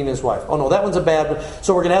husband beating his wife. Oh no, that one's a bad one.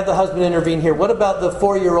 So we're going to have the husband intervene here. What about the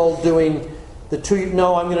 4-year-old doing the 2?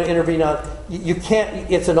 No, I'm going to intervene on. You can't.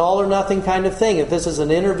 It's an all or nothing kind of thing. If this is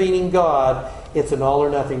an intervening God, it's an all or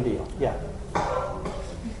nothing deal. Yeah.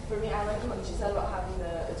 For me, I like what she said about having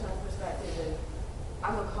the eternal perspective. And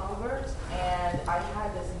I'm a convert, and I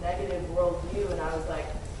had this negative worldview, and I was like,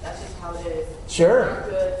 that's just how it is. Sure. It's not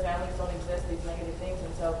good. Families don't exist. These negative things.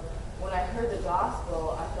 And so when I heard the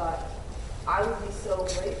gospel, I thought I would be so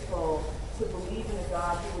grateful to believe in a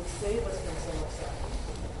God who would save us from so much suffering,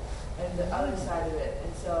 and the other side of it.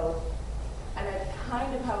 And so, and I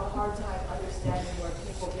kind of have a hard time understanding where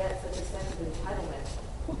people get such a sense of entitlement.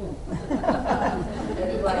 And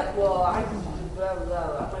they're like, well, I can do blah, blah,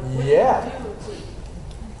 blah. I'm like, what Yeah. do you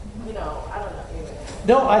do to, I don't know. Anyway.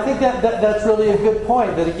 No, I think that's really a good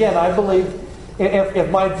point. That again, I believe if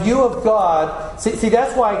my view of God, see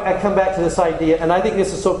that's why I come back to this idea, and I think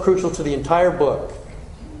this is so crucial to the entire book.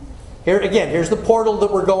 Here again, here's the portal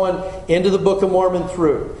that we're going into the Book of Mormon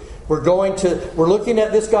through. We're looking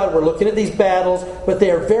at this God, we're looking at these battles, but they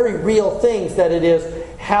are very real things. That it is,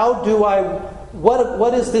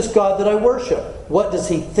 what is this God that I worship? What does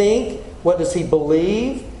he think? What does he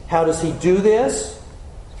believe? How does he do this?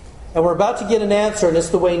 And we're about to get an answer, and it's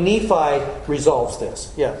the way Nephi resolves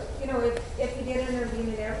this. Yeah. If he did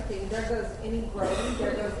intervene in everything, there goes any growing,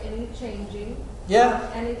 there goes any changing. Yeah.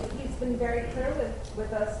 And he's been very clear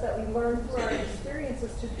with us that we learn through our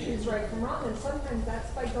experiences to choose right from wrong. And sometimes that's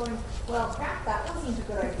by going, well, crap, that wasn't a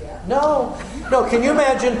good idea. No. Can you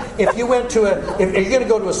imagine if you went to if you're going to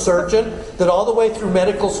go to a surgeon that all the way through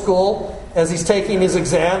medical school, as he's taking his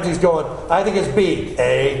exams, he's going, I think it's B,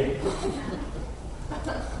 A.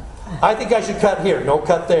 I think I should cut here. No,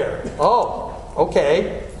 cut there. Oh,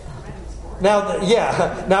 okay. Now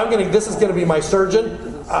this is going to be my surgeon.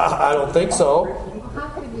 I don't think so. How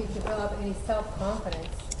could we develop any self-confidence?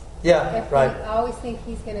 Yeah, If right. we always think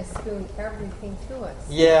he's going to spoon everything to us.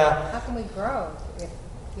 Yeah. How can we grow if,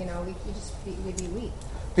 we'd be weak?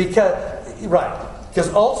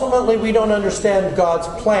 Because ultimately we don't understand God's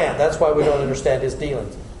plan. That's why we don't understand his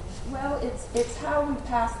dealings. Well, it's how we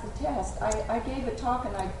pass the test. I gave a talk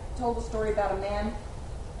and I told a story about a man.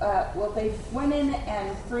 They went in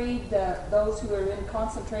and freed those who were in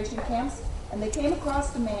concentration camps, and they came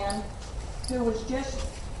across a man who was just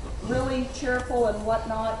really cheerful and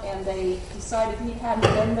whatnot, and they decided he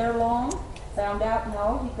hadn't been there long. Found out,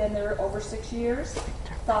 no, he'd been there over 6 years.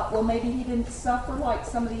 Thought, well, maybe he didn't suffer like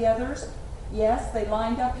some of the others. Yes, they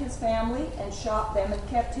lined up his family and shot them and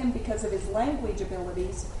kept him because of his language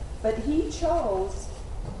abilities. But he chose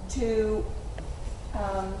to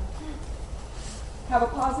have a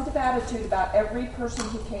positive attitude about every person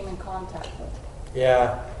he came in contact with.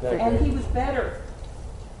 Yeah. And he was better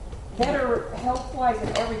health-wise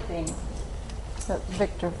and everything. So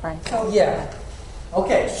Victor Frank. Yeah.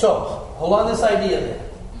 Okay, so hold on this idea then.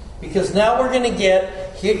 Because now we're going to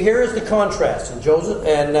get, here is the contrast. And Joseph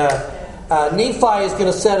and Nephi is going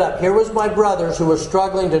to set up, here was my brothers who were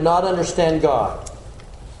struggling to not understand God.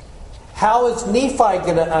 How is Nephi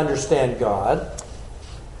going to understand God?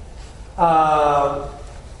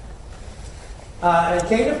 And it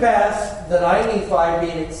came to pass that I, Nephi,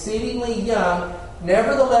 being exceedingly young,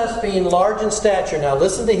 nevertheless being large in stature. Now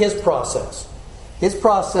listen to his process. His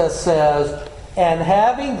process says, and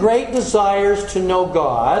having great desires to know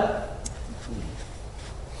God,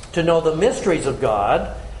 to know the mysteries of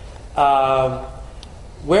God,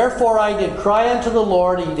 wherefore I did cry unto the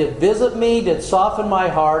Lord, He did visit me, did soften my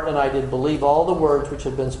heart, and I did believe all the words which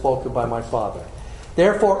had been spoken by my father.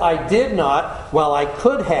 Therefore I did not, while I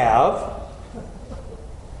could have,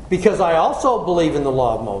 Because I also believe in the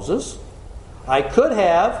law of Moses. I could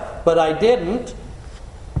have, but I didn't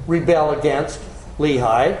rebel against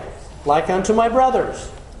Lehi like unto my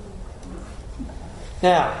brothers.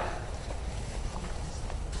 Now,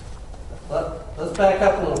 let's back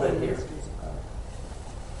up a little bit here.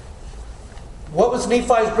 What was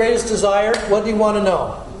Nephi's greatest desire? What do you want to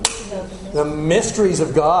know? The mysteries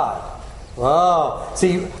of God. Oh,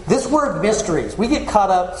 see, this word mysteries, we get caught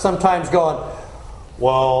up sometimes going,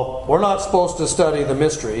 well, we're not supposed to study the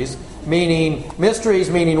mysteries. Mysteries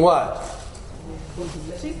meaning what?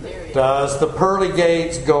 Does the pearly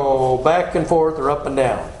gates go back and forth or up and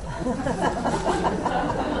down?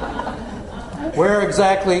 Where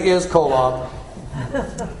exactly is Kolob?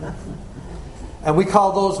 And we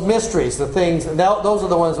call those mysteries, the things, and those are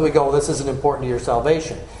the ones that we go, this isn't important to your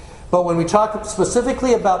salvation. But when we talk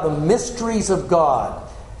specifically about the mysteries of God,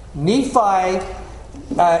 Nephi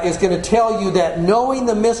is going to tell you that knowing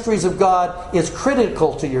the mysteries of God is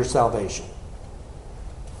critical to your salvation.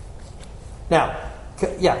 Now,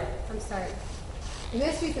 yeah. I'm sorry. The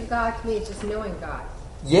mysteries of God to me is just knowing God.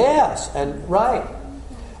 Yes, and right.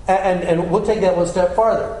 And we'll take that one step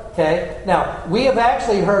farther. Okay? Now, we have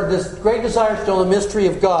actually heard this great desire to know the mystery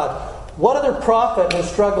of God. What other prophet has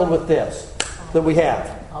struggled with this that we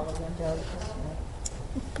have? All of them do.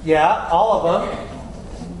 Yeah, all of them.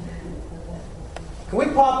 Can we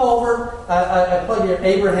pop over? I put your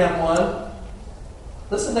Abraham one.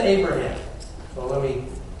 Listen to Abraham. So let me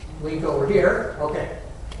link over here. Okay.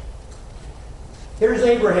 Here's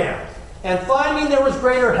Abraham. And finding there was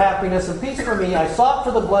greater happiness and peace for me, I sought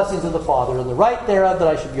for the blessings of the Father and the right thereof that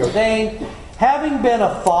I should be ordained. Having been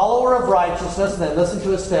a follower of righteousness, and then listen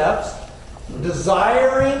to his steps,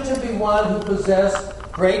 desiring to be one who possessed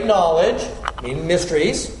great knowledge, meaning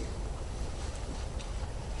mysteries,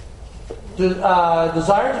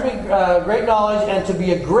 desiring to be great knowledge and to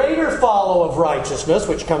be a greater follower of righteousness,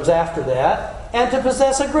 which comes after that, and to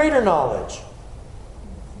possess a greater knowledge.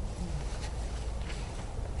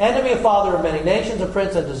 And to be a father of many nations, a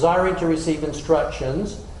prince, and desiring to receive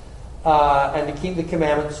instructions, and to keep the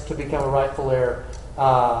commandments, to become a rightful heir.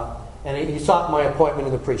 And he sought my appointment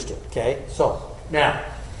in the priesthood. Okay? So, now.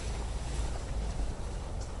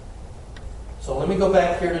 So let me go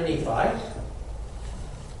back here to Nephi.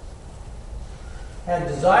 Had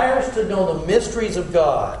desires to know the mysteries of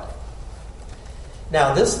God.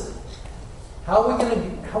 Now this, how are we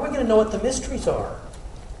going to know what the mysteries are?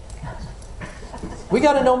 We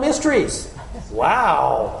got to know mysteries.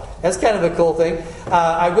 Wow, that's kind of a cool thing.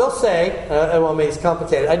 I will say, well, maybe it's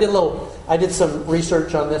complicated. I did some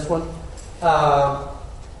research on this one. Alma,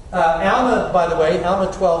 by the way, Alma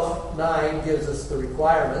 12:9 gives us the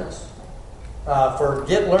requirements for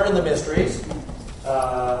learning the mysteries,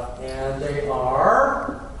 and they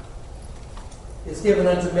are: it's given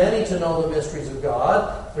unto many to know the mysteries of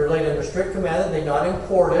God. They're laid under strict command that they not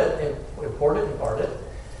impart it, according to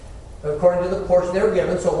the portion they were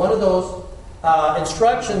given. So one of those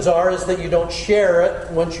instructions is that you don't share it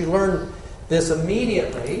once you learn this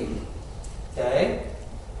immediately. Okay?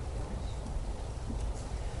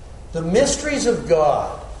 The mysteries of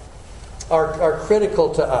God are critical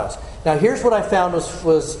to us. Now here's what I found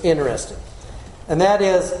was interesting. And that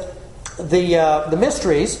is the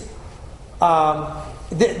mysteries.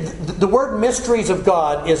 The word mysteries of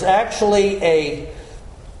God is actually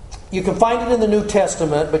you can find it in the New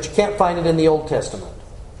Testament, but you can't find it in the Old Testament.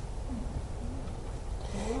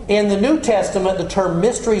 In the New Testament, the term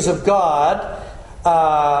mysteries of God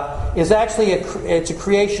is actually it's a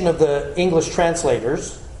creation of the English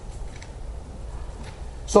translators.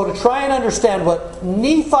 So to try and understand what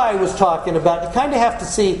Nephi was talking about, you kind of have to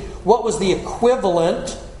see what was the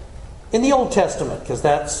equivalent in the Old Testament, because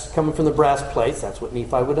that's coming from the brass plates. That's what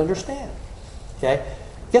Nephi would understand. Okay?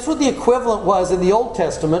 Guess what the equivalent was in the Old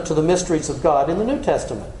Testament to the mysteries of God in the New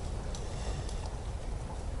Testament?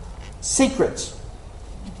 Secrets.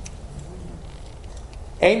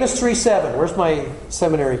 Amos 3:7. Where's my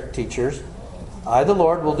seminary teachers? I, the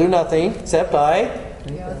Lord, will do nothing except I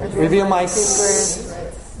reveal my secrets.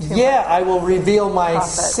 Yeah, I will reveal my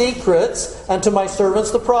secrets unto my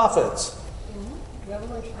servants, the prophets.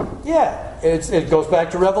 Yeah, it goes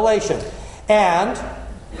back to Revelation. And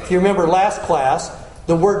if you remember last class,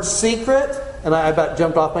 the word secret, and I about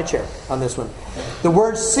jumped off my chair on this one. The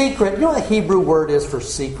word secret, you know what the Hebrew word is for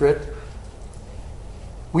secret?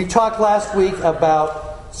 We talked last week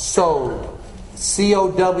about Sod.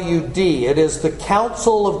 C-O-W-D. It is the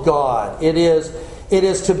counsel of God. It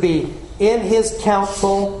is to be in His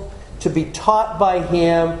counsel, to be taught by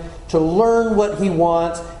Him, to learn what He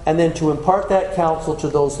wants, and then to impart that counsel to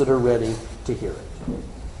those that are ready to hear it.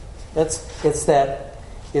 It's that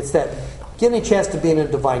It's that getting a chance to be in a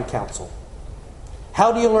divine council.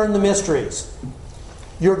 How do you learn the mysteries?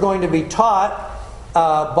 You're going to be taught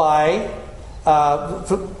by...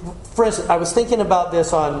 for instance, I was thinking about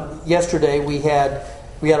this on yesterday. We had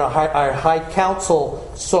our high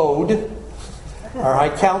council sod, our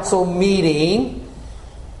high council meeting.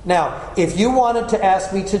 Now, if you wanted to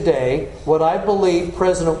ask me today what I believe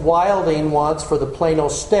President Wilding wants for the Plano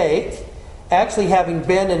Stake, actually having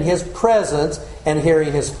been in his presence and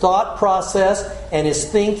hearing his thought process and his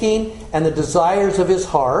thinking and the desires of his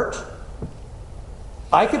heart,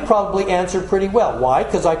 I could probably answer pretty well. Why?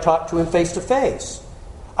 Because I talked to him face to face.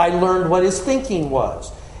 I learned what his thinking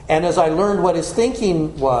was. And as I learned what his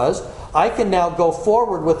thinking was, I can now go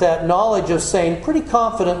forward with that knowledge of saying pretty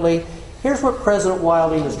confidently, here's what President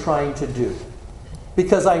Wilding is trying to do.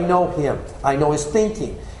 Because I know him. I know his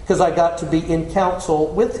thinking. Because I got to be in council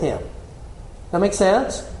with him. That make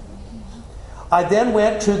sense? I then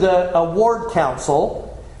went to the ward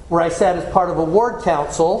council, where I sat as part of a ward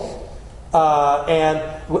council, and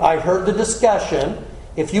I heard the discussion.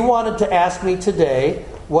 If you wanted to ask me today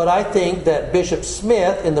what I think that Bishop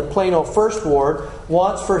Smith in the Plano First Ward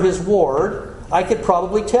wants for his ward, I could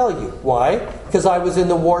probably tell you. Why? Because I was in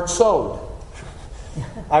the ward sod.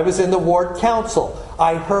 I was in the ward council.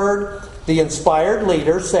 I heard the inspired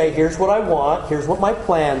leader say, here's what I want, here's what my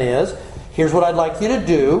plan is, here's what I'd like you to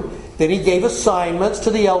do. Then he gave assignments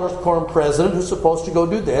to the Elders Quorum president who's supposed to go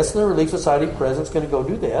do this, and the Relief Society president's going to go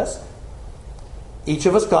do this. Each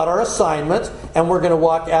of us got our assignments, and we're going to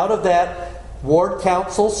walk out of that ward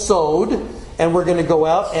council sod, and we're going to go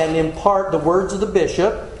out and impart the words of the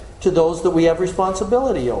bishop to those that we have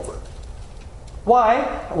responsibility over.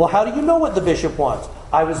 Why? Well, how do you know what the bishop wants?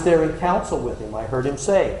 I was there in council with him. I heard him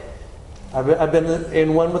say. I've been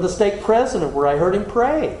in one with the stake president where I heard him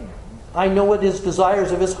pray. I know what his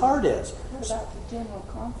desires of his heart is. What about the general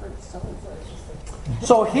conference?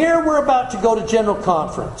 So here we're about to go to general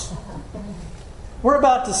conference. We're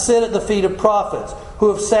about to sit at the feet of prophets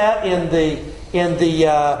who have sat in the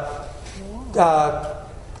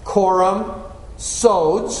quorum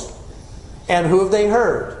sods, and who have they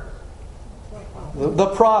heard? The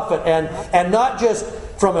prophet, and not just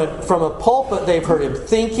from a pulpit. They've heard him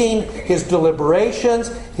thinking, his deliberations,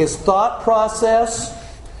 his thought process,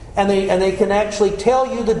 and they can actually tell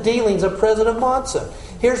you the dealings of President Monson.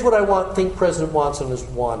 Here's what I think President Monson is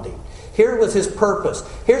wanting. Here was his purpose.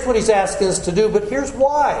 Here's what he's asking us to do, but here's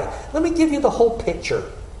why. Let me give you the whole picture.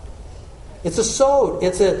 It's a sod.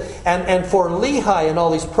 And for Lehi and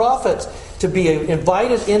all these prophets to be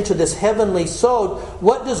invited into this heavenly sod,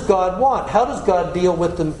 what does God want? How does God deal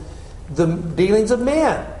with the dealings of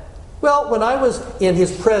man? Well, when I was in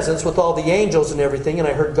his presence with all the angels and everything, and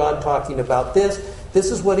I heard God talking about this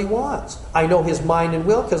is what he wants. I know his mind and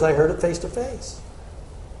will because I heard it face to face.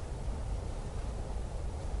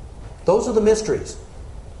 Those are the mysteries.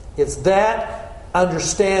 It's that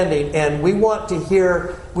understanding, and we want to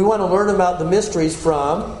learn about the mysteries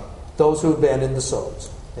from those who have been in the sods.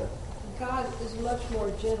 Yeah. God is much more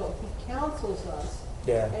gentle. He counsels us.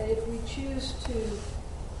 Yeah. And if we choose to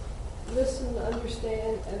listen,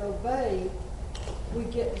 understand, and obey, we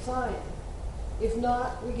get Zion. If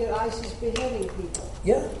not, we get ISIS beheading people.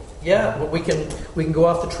 Yeah. But we can go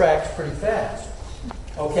off the tracks pretty fast.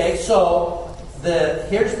 Okay, so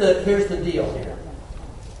here's the deal here.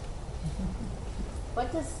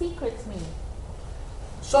 What does secrets mean?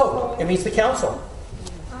 So it means the council.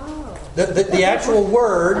 The actual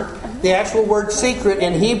word secret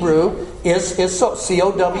in Hebrew is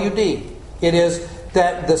C-O-W-D. It is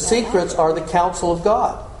that the secrets are the counsel of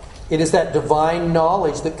God. It is that divine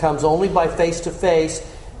knowledge that comes only by face-to-face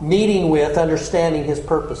meeting with, understanding his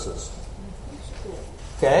purposes.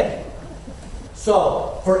 Okay?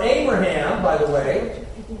 So, for Abraham, by the way,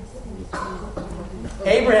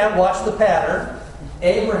 Abraham, watch the pattern.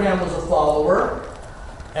 Abraham was a follower,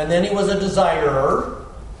 and then he was a desirer,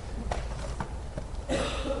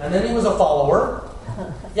 and then he was a follower.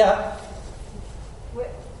 Yeah.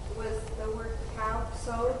 Was the word cow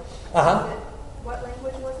sowed? What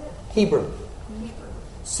language was it? Hebrew. Hebrew.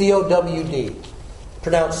 C-O-W-D.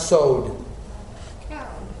 Pronounced sowed. Cow.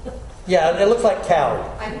 Yeah, it looks like cow.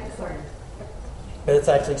 I'm sorry. But it's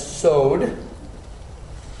actually sowed.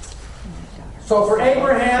 So for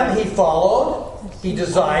Abraham, he followed, he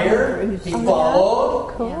desired, he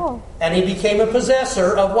followed, Cool. and he became a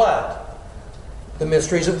possessor of what? The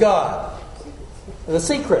mysteries of God. The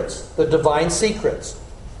secrets, the divine secrets.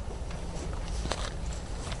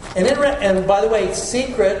 And by the way,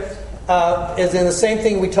 secret is in the same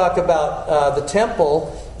thing we talk about the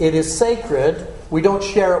temple. It is sacred We don't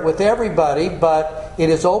share it with everybody, but it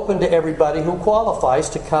is open to everybody who qualifies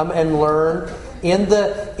to come and learn in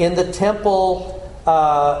the temple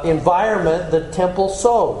environment. The temple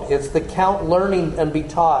sod. It's the count learning and be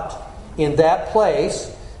taught in that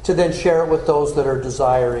place to then share it with those that are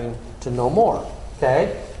desiring to know more.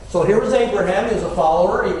 Okay? So here was Abraham. He was a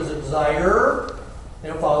follower. He was a desirer,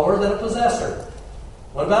 and a follower, then a possessor.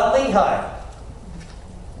 What about Lehi?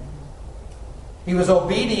 He was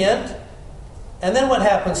obedient. And then what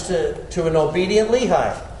happens to an obedient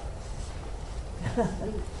Lehi?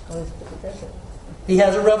 He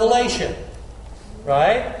has a revelation.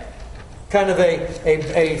 Right? Kind of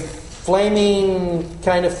a flaming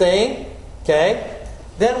kind of thing. Okay?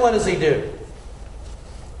 Then what does he do?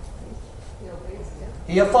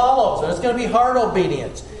 He follows. And it's going to be hard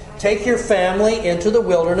obedience. Take your family into the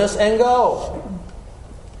wilderness and go.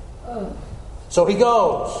 So he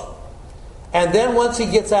goes. And then once he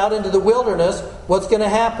gets out into the wilderness, what's going to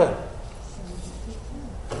happen?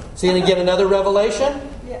 Is he going to get another revelation?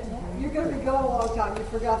 Yeah, you're going to be gone a long time. You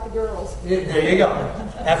forgot the girls. There you go.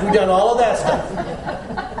 After we've done all of that stuff.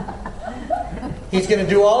 He's going to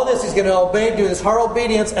do all of this. He's going to obey, do this hard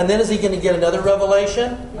obedience. And then is he going to get another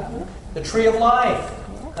revelation? The tree of life.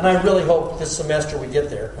 And I really hope this semester we get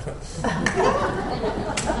there.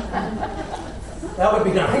 That would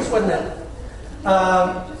be nice, wouldn't it?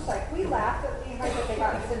 Just like we laughed at Lehi that they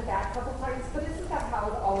got sent back a couple times, but isn't that how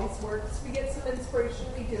it always works? We get some inspiration,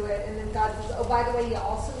 we do it, and then God says, oh, by the way, you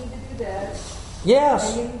also need to do this.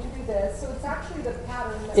 Yes. And you need to do this. So it's actually the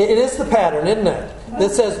pattern. It is the pattern, isn't it?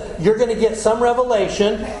 That says you're going to get some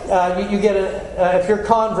revelation. You get if you're a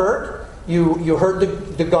convert, you heard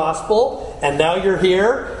the gospel, and now you're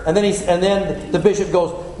here. And then the bishop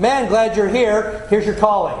goes, man, glad you're here. Here's your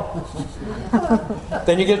calling.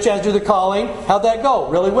 Then you get a chance to do the calling. How'd that go?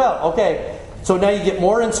 Really well. Okay. So now you get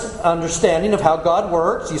more understanding of how God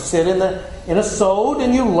works. You sit in a sod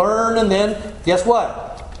and you learn, and then guess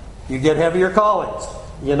what? You get heavier callings.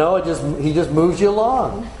 You know, he just moves you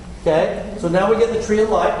along. Okay? So now we get the tree of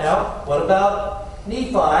life. Now, what about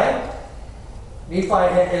Nephi?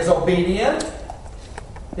 Nephi is obedient.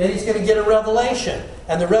 Then he's going to get a revelation.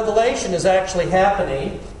 And the revelation is actually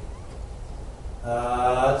happening.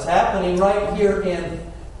 It's happening right here in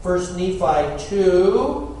 1 Nephi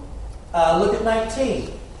 2. Look at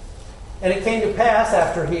 19. And it came to pass,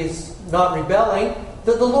 after he's not rebelling,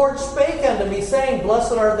 that the Lord spake unto me, saying,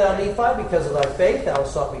 Blessed art thou, Nephi, because of thy faith. Thou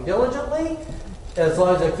hast sought me diligently. As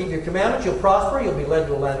long as I keep your commandments, you'll prosper. You'll be led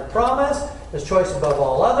to a land of promise. There's choice above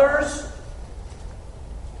all others.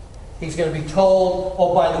 He's going to be told,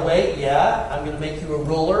 oh, by the way, yeah, I'm going to make you a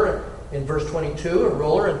ruler. In verse 22, a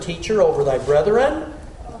ruler and teacher over thy brethren.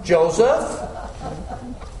 Joseph.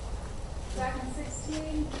 Back in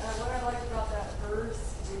 16, what I like about that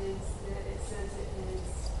verse is that it says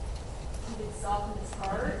he did soften his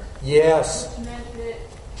heart. Yes. Which meant that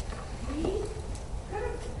he could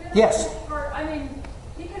have been Yes. like his heart. I mean,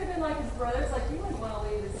 he could have been like his brothers. Like, he wouldn't want to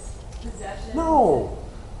leave his possessions. No.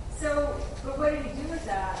 So, but what did he do with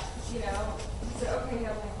that? You know, he said, okay,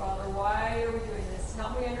 Heavenly Father, why are we doing this?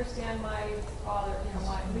 Help me understand my father,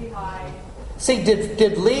 my Lehi. See, did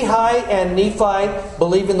Lehi and Nephi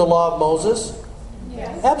believe in the law of Moses?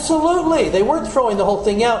 Yes. Absolutely. They weren't throwing the whole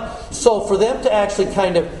thing out. So for them to actually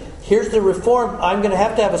kind of, here's the reform, I'm going to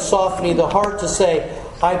have a softening of the heart to say,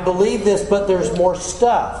 I believe this, but there's more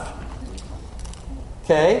stuff.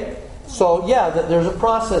 Okay? So yeah, there's a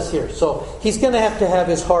process here. So he's going to have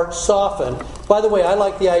his heart softened. By the way, I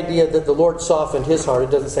like the idea that the Lord softened his heart.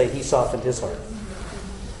 It doesn't say he softened his heart.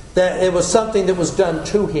 That it was something that was done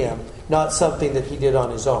to him, not something that he did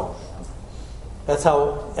on his own. That's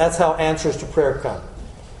how answers to prayer come.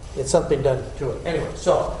 It's something done to him. Anyway,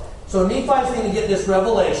 so Nephi's going to get this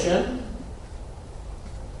revelation.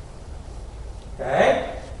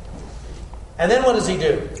 Okay? And then what does he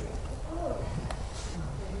do?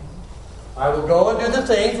 I will go and do the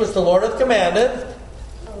things which the Lord hath commanded.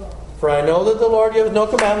 For I know that the Lord giveth no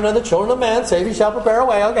commandment unto the children of man, save he shall prepare a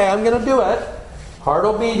way. Okay, I'm going to do it. Hard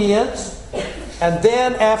obedience. And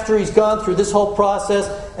then after he's gone through this whole process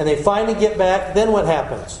and they finally get back, then what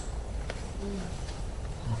happens?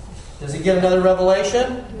 Does he get another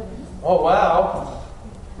revelation? Oh, wow.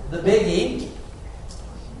 The biggie.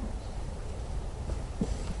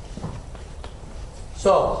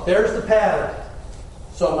 So, there's the pattern.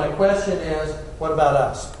 So my question is, what about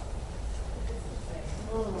us?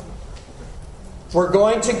 If we're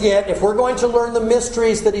going to learn the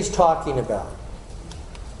mysteries that he's talking about.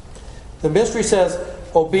 The mystery says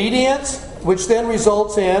obedience, which then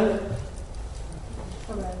results in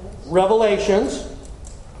revelations.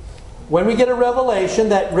 when we get a revelation,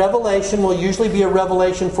 that revelation will usually be a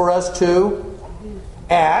revelation for us to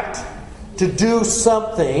act, to do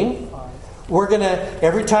something. We're going to,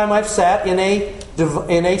 every time I've sat in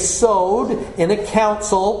a sode, in a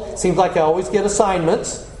council, seems like I always get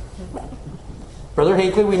assignments. Brother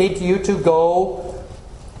Hinckley, we need you to go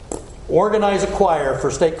organize a choir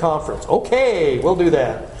for state conference. Okay, we'll do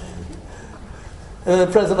that. And then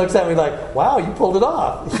the president looks at me like, wow, you pulled it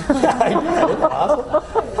off. Yeah, I did. Isn't it awesome?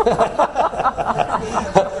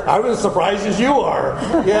 I'm as surprised as you are.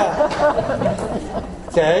 Yeah.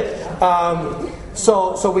 Okay.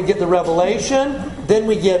 So we get the revelation, then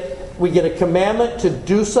we get a commandment to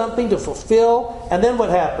do something, to fulfill, and then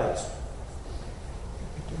what happens?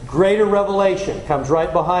 Greater revelation comes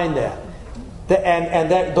right behind that.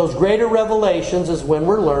 Those greater revelations is when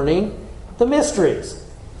we're learning the mysteries.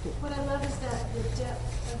 What I love is that the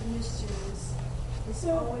depth of mysteries is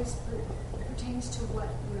always pertains to what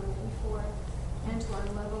we're looking for and to our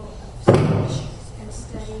level of search and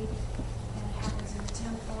study. And it happens in the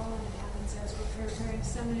temple, and it happens as we're preparing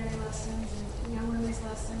seminary lessons and young women's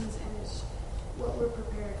lessons, and it's what we're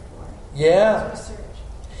prepared for. Yeah. Research.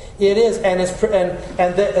 It is, and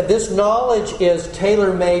this knowledge is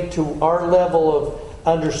tailor-made to our level of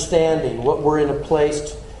understanding, what we're in a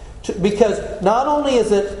place to, because not only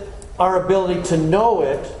is it our ability to know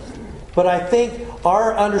it, but I think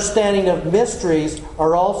our understanding of mysteries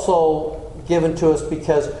are also given to us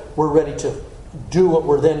because we're ready to do what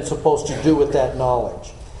we're then supposed to do with that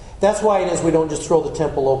knowledge. That's why it is we don't just throw the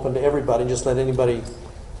temple open to everybody and just let anybody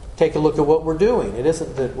take a look at what we're doing. It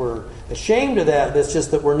isn't that we're ashamed of that. It's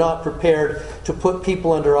just that we're not prepared to put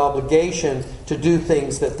people under obligation to do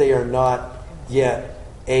things that they are not yet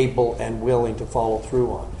able and willing to follow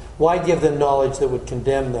through on. Why give them knowledge that would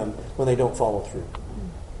condemn them when they don't follow through?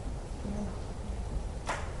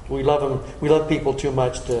 We love them. We love people too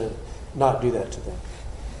much to not do that to them.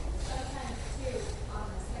 Sometimes, too, on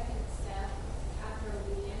the second step, after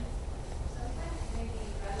obedience, sometimes maybe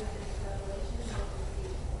rather than revelation,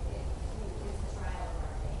 it's a trial of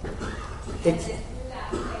our faith. And it's through that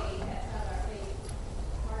faith, that of our faith,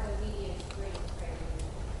 hard obedience brings great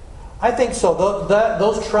obedience. I think so.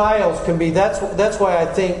 Those trials can be. That's why I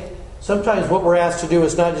think sometimes what we're asked to do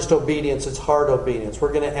is not just obedience; it's hard obedience.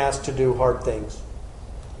 We're going to ask to do hard things.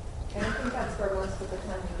 And I think that's where most of the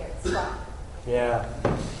time we get stuck. Yeah,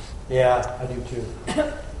 I do too.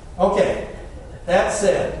 Okay, that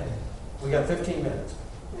said, we got 15 minutes.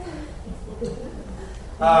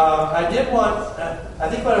 I think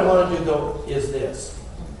what I want to do though is this.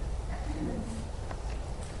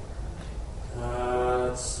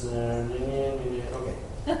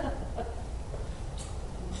 Okay.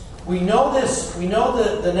 We know this. We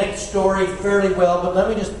know the next story fairly well, but let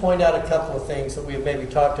me just point out a couple of things that we have maybe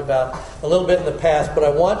talked about a little bit in the past. But I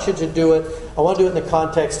want you to do it. I want to do it in the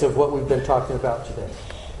context of what we've been talking about today.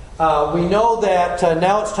 We know that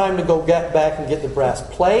now it's time to go get back and get the brass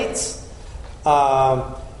plates.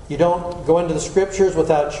 You don't go into the scriptures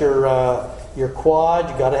without your quad.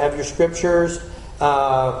 You got to have your scriptures.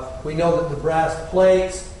 We know that the brass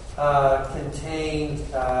plates contained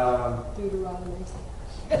Deuteronomy.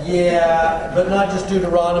 Yeah, but not just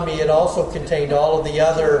Deuteronomy. It also contained all of the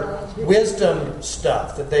other wisdom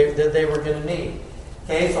stuff that they were going to need.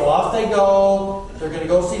 Okay, so off they go. They're going to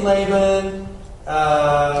go see Laban.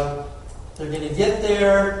 They're going to get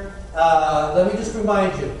there. Let me just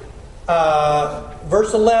remind you.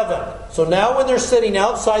 Verse 11. So now when they're sitting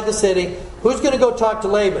outside the city, who's going to go talk to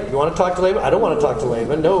Laban? You want to talk to Laban? I don't want to talk to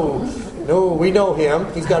Laban. No, we know him.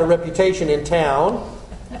 He's got a reputation in town.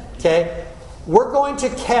 Okay. We're going to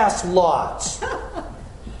cast lots.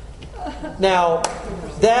 Now,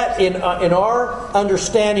 that in our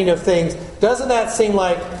understanding of things, doesn't that seem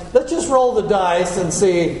like, let's just roll the dice and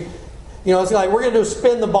see, it's like we're going to do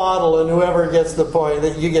spin the bottle and whoever gets the point,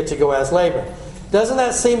 that you get to go ask Laban. Doesn't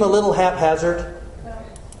that seem a little haphazard?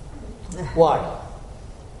 Why?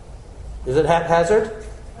 Is it haphazard?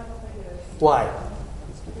 Why?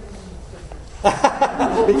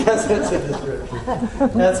 Because it's in the scripture.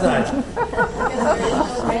 That's nice.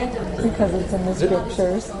 Because it's in the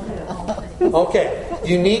scriptures. Okay,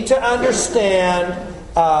 you need to understand.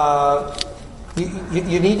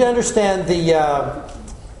 You need to understand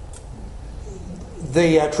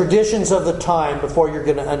the traditions of the time before you're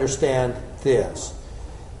going to understand this.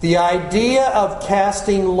 The idea of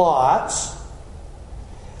casting lots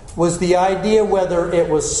was the idea whether it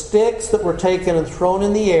was sticks that were taken and thrown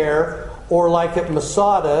in the air, or like at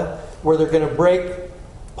Masada, where they're going to break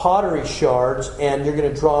pottery shards and you're going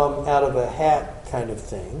to draw them out of a hat kind of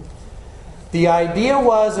thing. The idea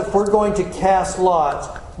was, if we're going to cast lots,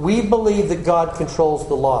 we believe that God controls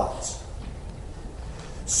the lots.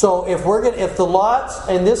 So if the lots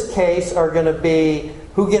in this case are going to be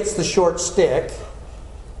who gets the short stick,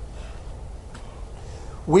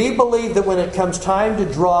 we believe that when it comes time to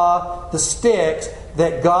draw the sticks,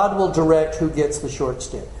 that God will direct who gets the short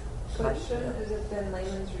stick. But shouldn't it have been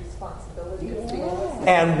Laman's responsibility to begin with?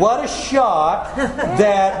 And what a shock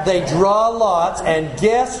that they draw lots, and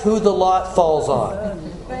guess who the lot falls on?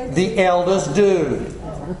 The eldest dude.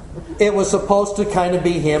 It was supposed to kind of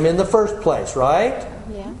be him in the first place, right?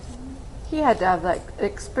 Yeah. He had to have that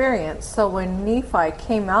experience. So when Nephi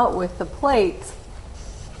came out with the plates,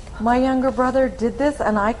 my younger brother did this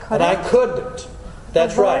and I couldn't. And I couldn't.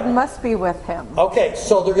 That's the right. Lord must be with him. Okay,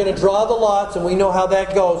 so they're going to draw the lots, and we know how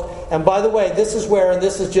that goes. And by the way, this is where, and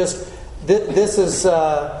this is just, this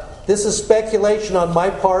is speculation on my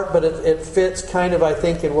part, but it fits kind of, I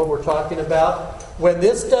think, in what we're talking about. When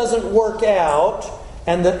this doesn't work out,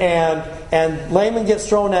 and Laman gets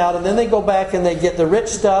thrown out, and then they go back and they get the rich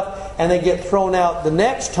stuff, and they get thrown out the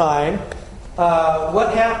next time,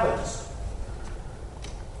 what happens?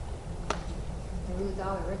 They lose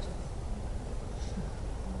all the riches.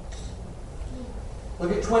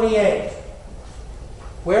 Look at 28.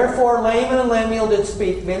 Wherefore Laman and Lemuel did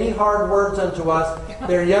speak many hard words unto us,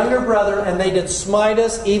 their younger brother, and they did smite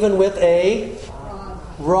us even with a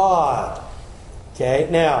rod. Okay,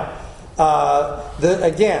 now,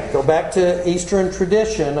 again, go back to Eastern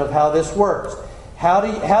tradition of how this works. How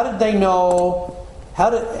did they know?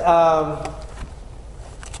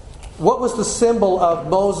 What was the symbol of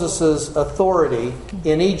Moses' authority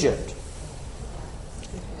in Egypt?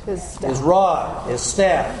 His rod, his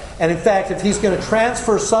staff. And in fact, if he's going to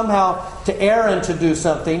transfer somehow to Aaron to do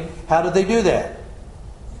something, how did they do that?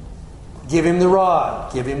 Give him the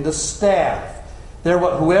rod, give him the staff.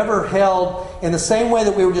 Whoever held, in the same way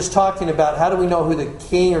that we were just talking about, how do we know who the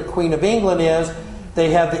king or queen of England is? They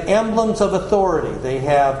have the emblems of authority. They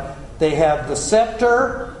have the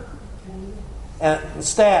scepter and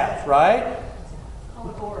staff, right?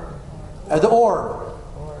 The orb.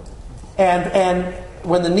 And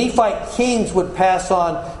when the Nephite kings would pass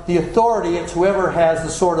on the authority, it's whoever has the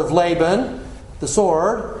sword of Laban, the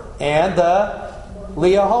sword, and the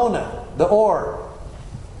Liahona, the orb.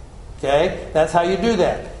 Okay? That's how you do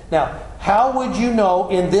that. Now, how would you know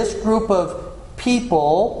in this group of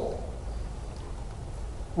people...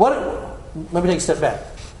 Let me take a step back.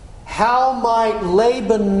 How might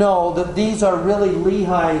Laban know that these are really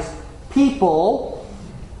Lehi's people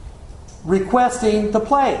requesting the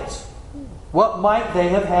plates? What might they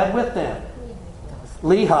have had with them?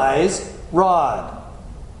 Lehi's rod.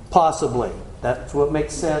 Possibly. That's what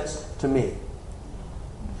makes sense to me.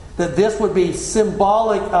 That this would be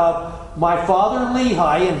symbolic of my father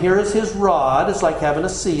Lehi, and here is his rod. It's like having a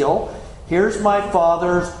seal. Here's my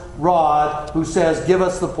father's rod who says, give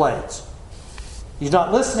us the plates. He's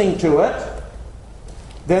not listening to it.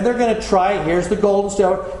 Then they're going to try. Here's the golden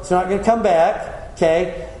stone. It's not going to come back.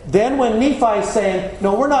 Okay. Then when Nephi's saying,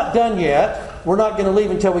 no, we're not done yet. We're not going to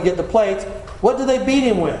leave until we get the plates. What do they beat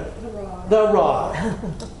him with? The rod.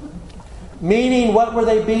 Meaning, what were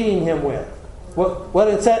they beating him with? What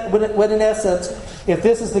in essence, if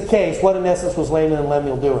this is the case, what in essence was Laman and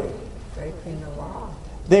Lemuel doing? Breaking the law.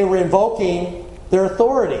 They were invoking their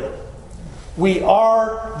authority. We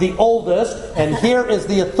are the oldest, and here is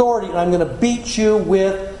the authority, and I'm going to beat you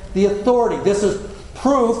with the authority. This is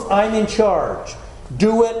proof I'm in charge.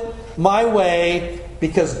 Do it my way,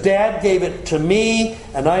 because Dad gave it to me,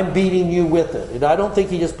 and I'm beating you with it. And I don't think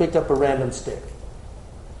he just picked up a random stick.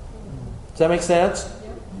 Does that make sense?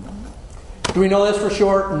 Do we know this for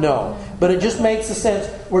sure? No. But it just makes a sense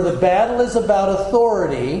where the battle is about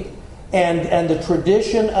authority and the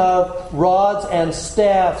tradition of rods and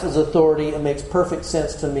staffs as authority. It makes perfect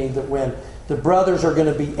sense to me that when the brothers are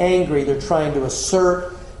going to be angry, they're trying to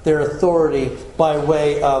assert their authority by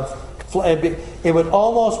way of... It would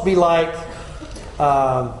almost be like...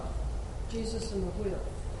 Jesus and the whip.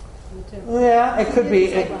 Yeah, it could be.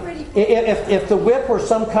 If the whip were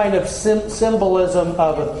some kind of symbolism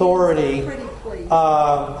of authority,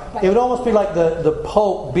 it would almost be like the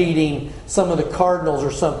Pope beating some of the cardinals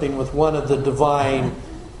or something with one of the divine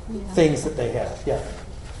things that they have. Yeah.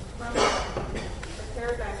 From the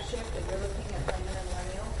paradigm shift that you're looking at Laman and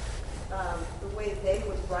Lemuel, the way they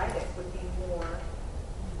would write it would be more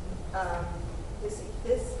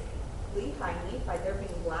this Lehi, Nephi, they're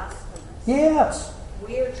being blasphemous. Yes.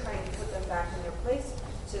 We're trying to put them back in their place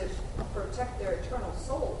to protect their eternal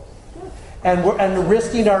souls. And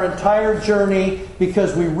risking our entire journey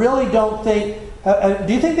because we really don't think...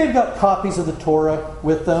 do you think they've got copies of the Torah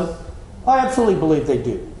with them? I absolutely believe they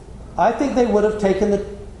do. I think they would have taken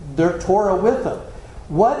their Torah with them.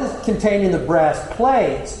 What is contained in the brass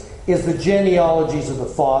plates is the genealogies of the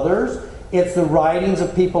fathers. It's the writings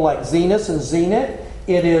of people like Zenos and Zenit.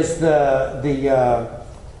 It is the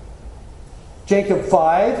Jacob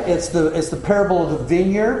 5. It's the parable of the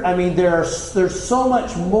vineyard. I mean, there's so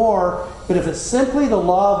much more. But if it's simply the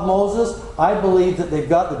law of Moses, I believe that they've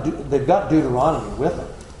got Deuteronomy with them.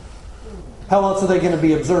 How else are they going to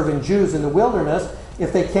be observing Jews in the wilderness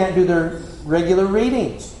if they can't do their regular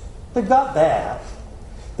readings? They've got that.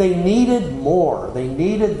 They needed more. They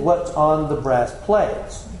needed what's on the brass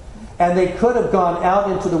plates. And they could have gone out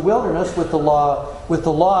into the wilderness with the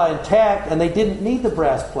law intact, and they didn't need the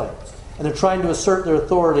brass plates. And they're trying to assert their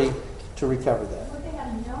authority to recover that. Would they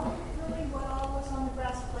have known really what all was on the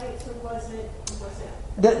brass plates, or was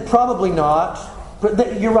it? Probably not.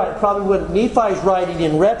 But you're right, probably wouldn't. Nephi's writing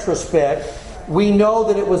in retrospect. We know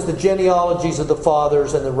that it was the genealogies of the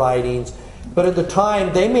fathers and the writings. But at the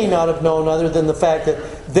time, they may not have known other than the fact that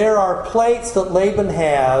there are plates that Laban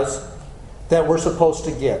has that we're supposed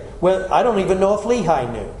to get. Well, I don't even know if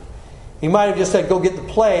Lehi knew. He might have just said, go get the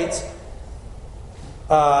plates,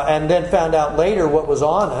 and then found out later what was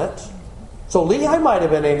on it. So Lehi might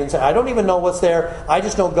have been able to say, I don't even know what's there. I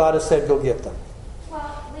just know God has said, go get them. Well,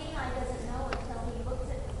 Lehi doesn't know until he looks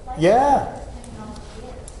at the plate. Yeah.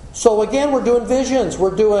 So again, we're doing visions.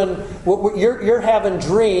 You're having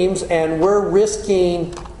dreams, and we're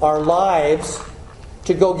risking our lives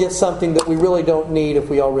to go get something that we really don't need if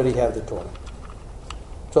we already have the Torah.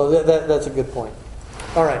 So that's a good point.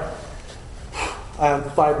 All right. I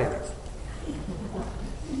have 5 minutes.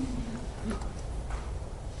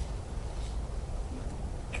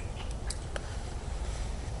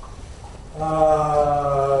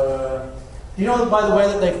 You know, by the way,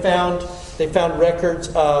 that they found records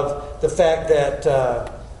of the fact that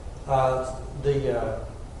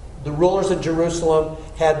the rulers of Jerusalem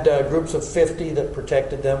had groups of 50 that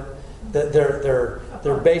protected them. That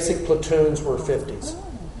their basic platoons were 50s.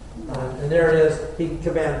 And there it is. He can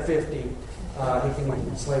command 50. He can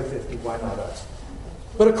even slay 50. Why not us?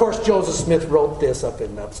 But of course, Joseph Smith wrote this up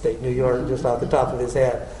in upstate New York, just off the top of his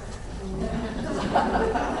head.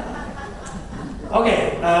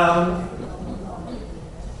 Okay.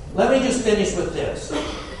 Let me just finish with this.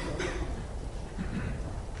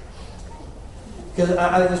 Because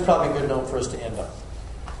I think it's probably a good note for us to end on.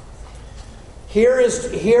 Here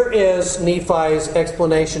is Nephi's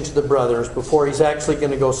explanation to the brothers before he's actually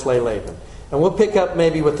going to go slay Laban. And we'll pick up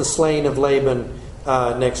maybe with the slaying of Laban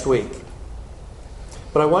next week.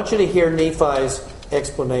 But I want you to hear Nephi's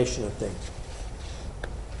explanation of things.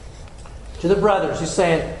 To the brothers, he's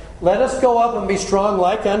saying, let us go up and be strong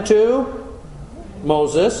like unto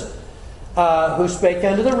Moses, who spake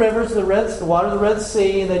unto the rivers, the water of the Red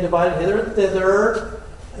Sea, and they divided hither and thither.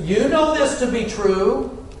 You know this to be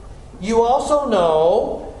true. You also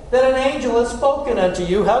know that an angel has spoken unto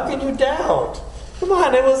you. How can you doubt? Come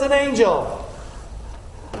on, it was an angel.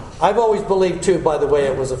 I've always believed, too, by the way,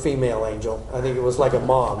 it was a female angel. I think it was like a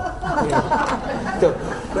mom.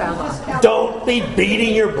 Don't be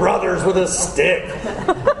beating your brothers with a stick.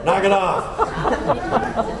 Knock it off.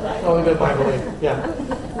 Only been my belief. Yeah.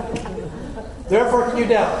 Therefore, can you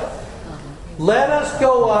doubt? Let us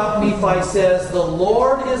go up, Nephi says. The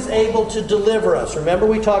Lord is able to deliver us. Remember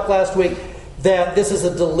we talked last week that this is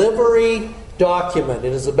a delivery document.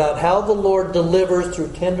 It is about how the Lord delivers through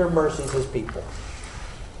tender mercies His people.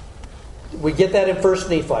 We get that in 1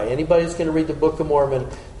 Nephi. Anybody who's going to read the Book of Mormon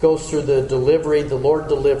goes through the delivery. The Lord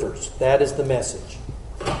delivers. That is the message.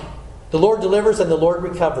 The Lord delivers and the Lord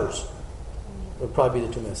recovers. Would probably be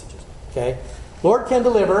the two messages. Okay? Lord can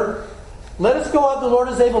deliver. Let us go up. The Lord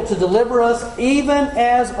is able to deliver us even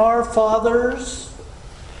as our fathers,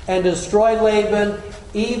 and destroy Laban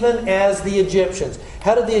even as the Egyptians.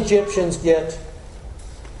 How did the Egyptians get...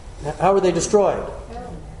 How were they destroyed?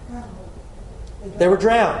 They were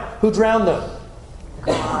drowned. Who drowned them?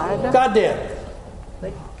 God did.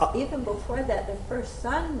 But even before that, the first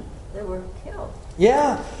son, they were killed.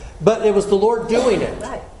 Yeah, but it was the Lord doing it.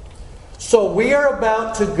 Right. So we are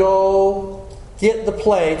about to go get the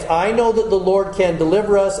plates. I know that the Lord can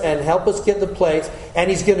deliver us and help us get the plates, and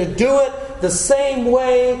He's going to do it the same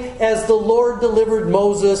way as the Lord delivered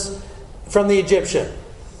Moses from the Egyptian.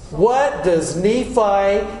 What does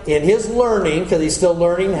Nephi, in his learning, because he's still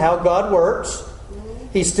learning how God works,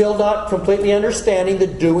 he's still not completely understanding the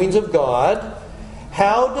doings of God,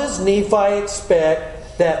 how does Nephi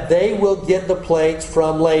expect that they will get the plates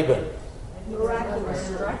from Laban?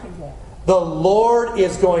 The Lord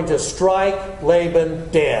is going to strike Laban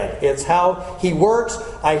dead. It's how He works.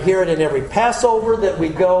 I hear it in every Passover that we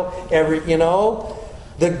go,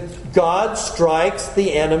 God strikes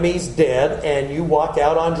the enemies dead and you walk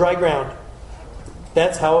out on dry ground.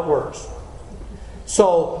 That's how it works.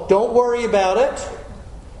 So don't worry about it.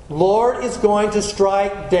 Lord is going to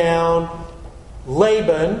strike down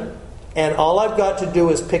Laban, and all I've got to do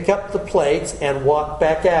is pick up the plates and walk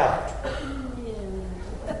back out.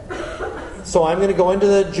 So I'm going to go into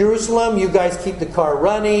the Jerusalem. You guys keep the car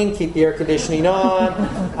running, keep the air conditioning on.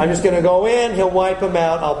 I'm just going to go in. He'll wipe them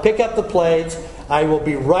out. I'll pick up the plates. I will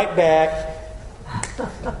be right back.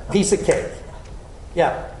 Piece of cake.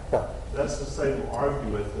 Yeah. Go. That's the same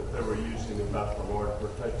argument that they were using about the Lord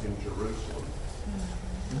protecting Jerusalem.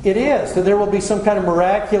 It is. So there will be some kind of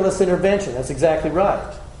miraculous intervention. That's exactly right.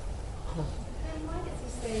 Then why does he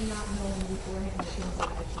say not knowing beforehand the things that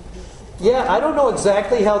I should do? Yeah, I don't know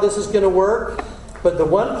exactly how this is going to work, but the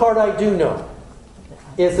one part I do know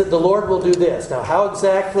is that the Lord will do this. Now, how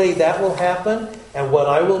exactly that will happen and what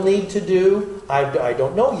I will need to do, I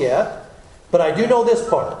don't know yet, but I do know this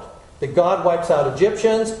part, that God wipes out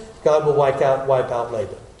Egyptians, God will wipe out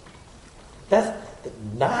Laban. That's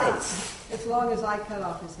nice. As long as I cut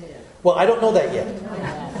off his head. Well, I don't know that yet.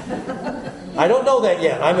 I don't know that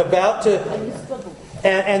yet. I'm about to...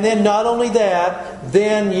 And then not only that,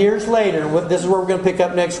 then years later, this is where we're going to pick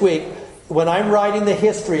up next week, when I'm writing the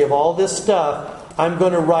history of all this stuff, I'm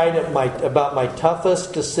going to write about my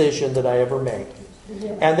toughest decision that I ever made.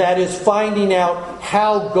 And that is finding out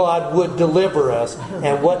how God would deliver us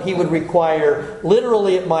and what He would require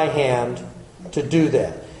literally at my hand to do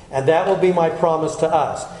that. And that will be my promise to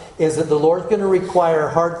us, is that the Lord's going to require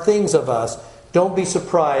hard things of us. Don't be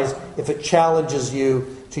surprised if it challenges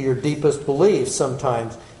you to your deepest beliefs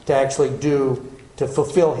sometimes to actually to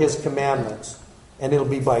fulfill His commandments. And it'll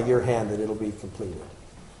be by your hand that it'll be completed.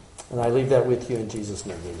 And I leave that with you in Jesus'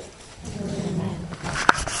 name. Amen.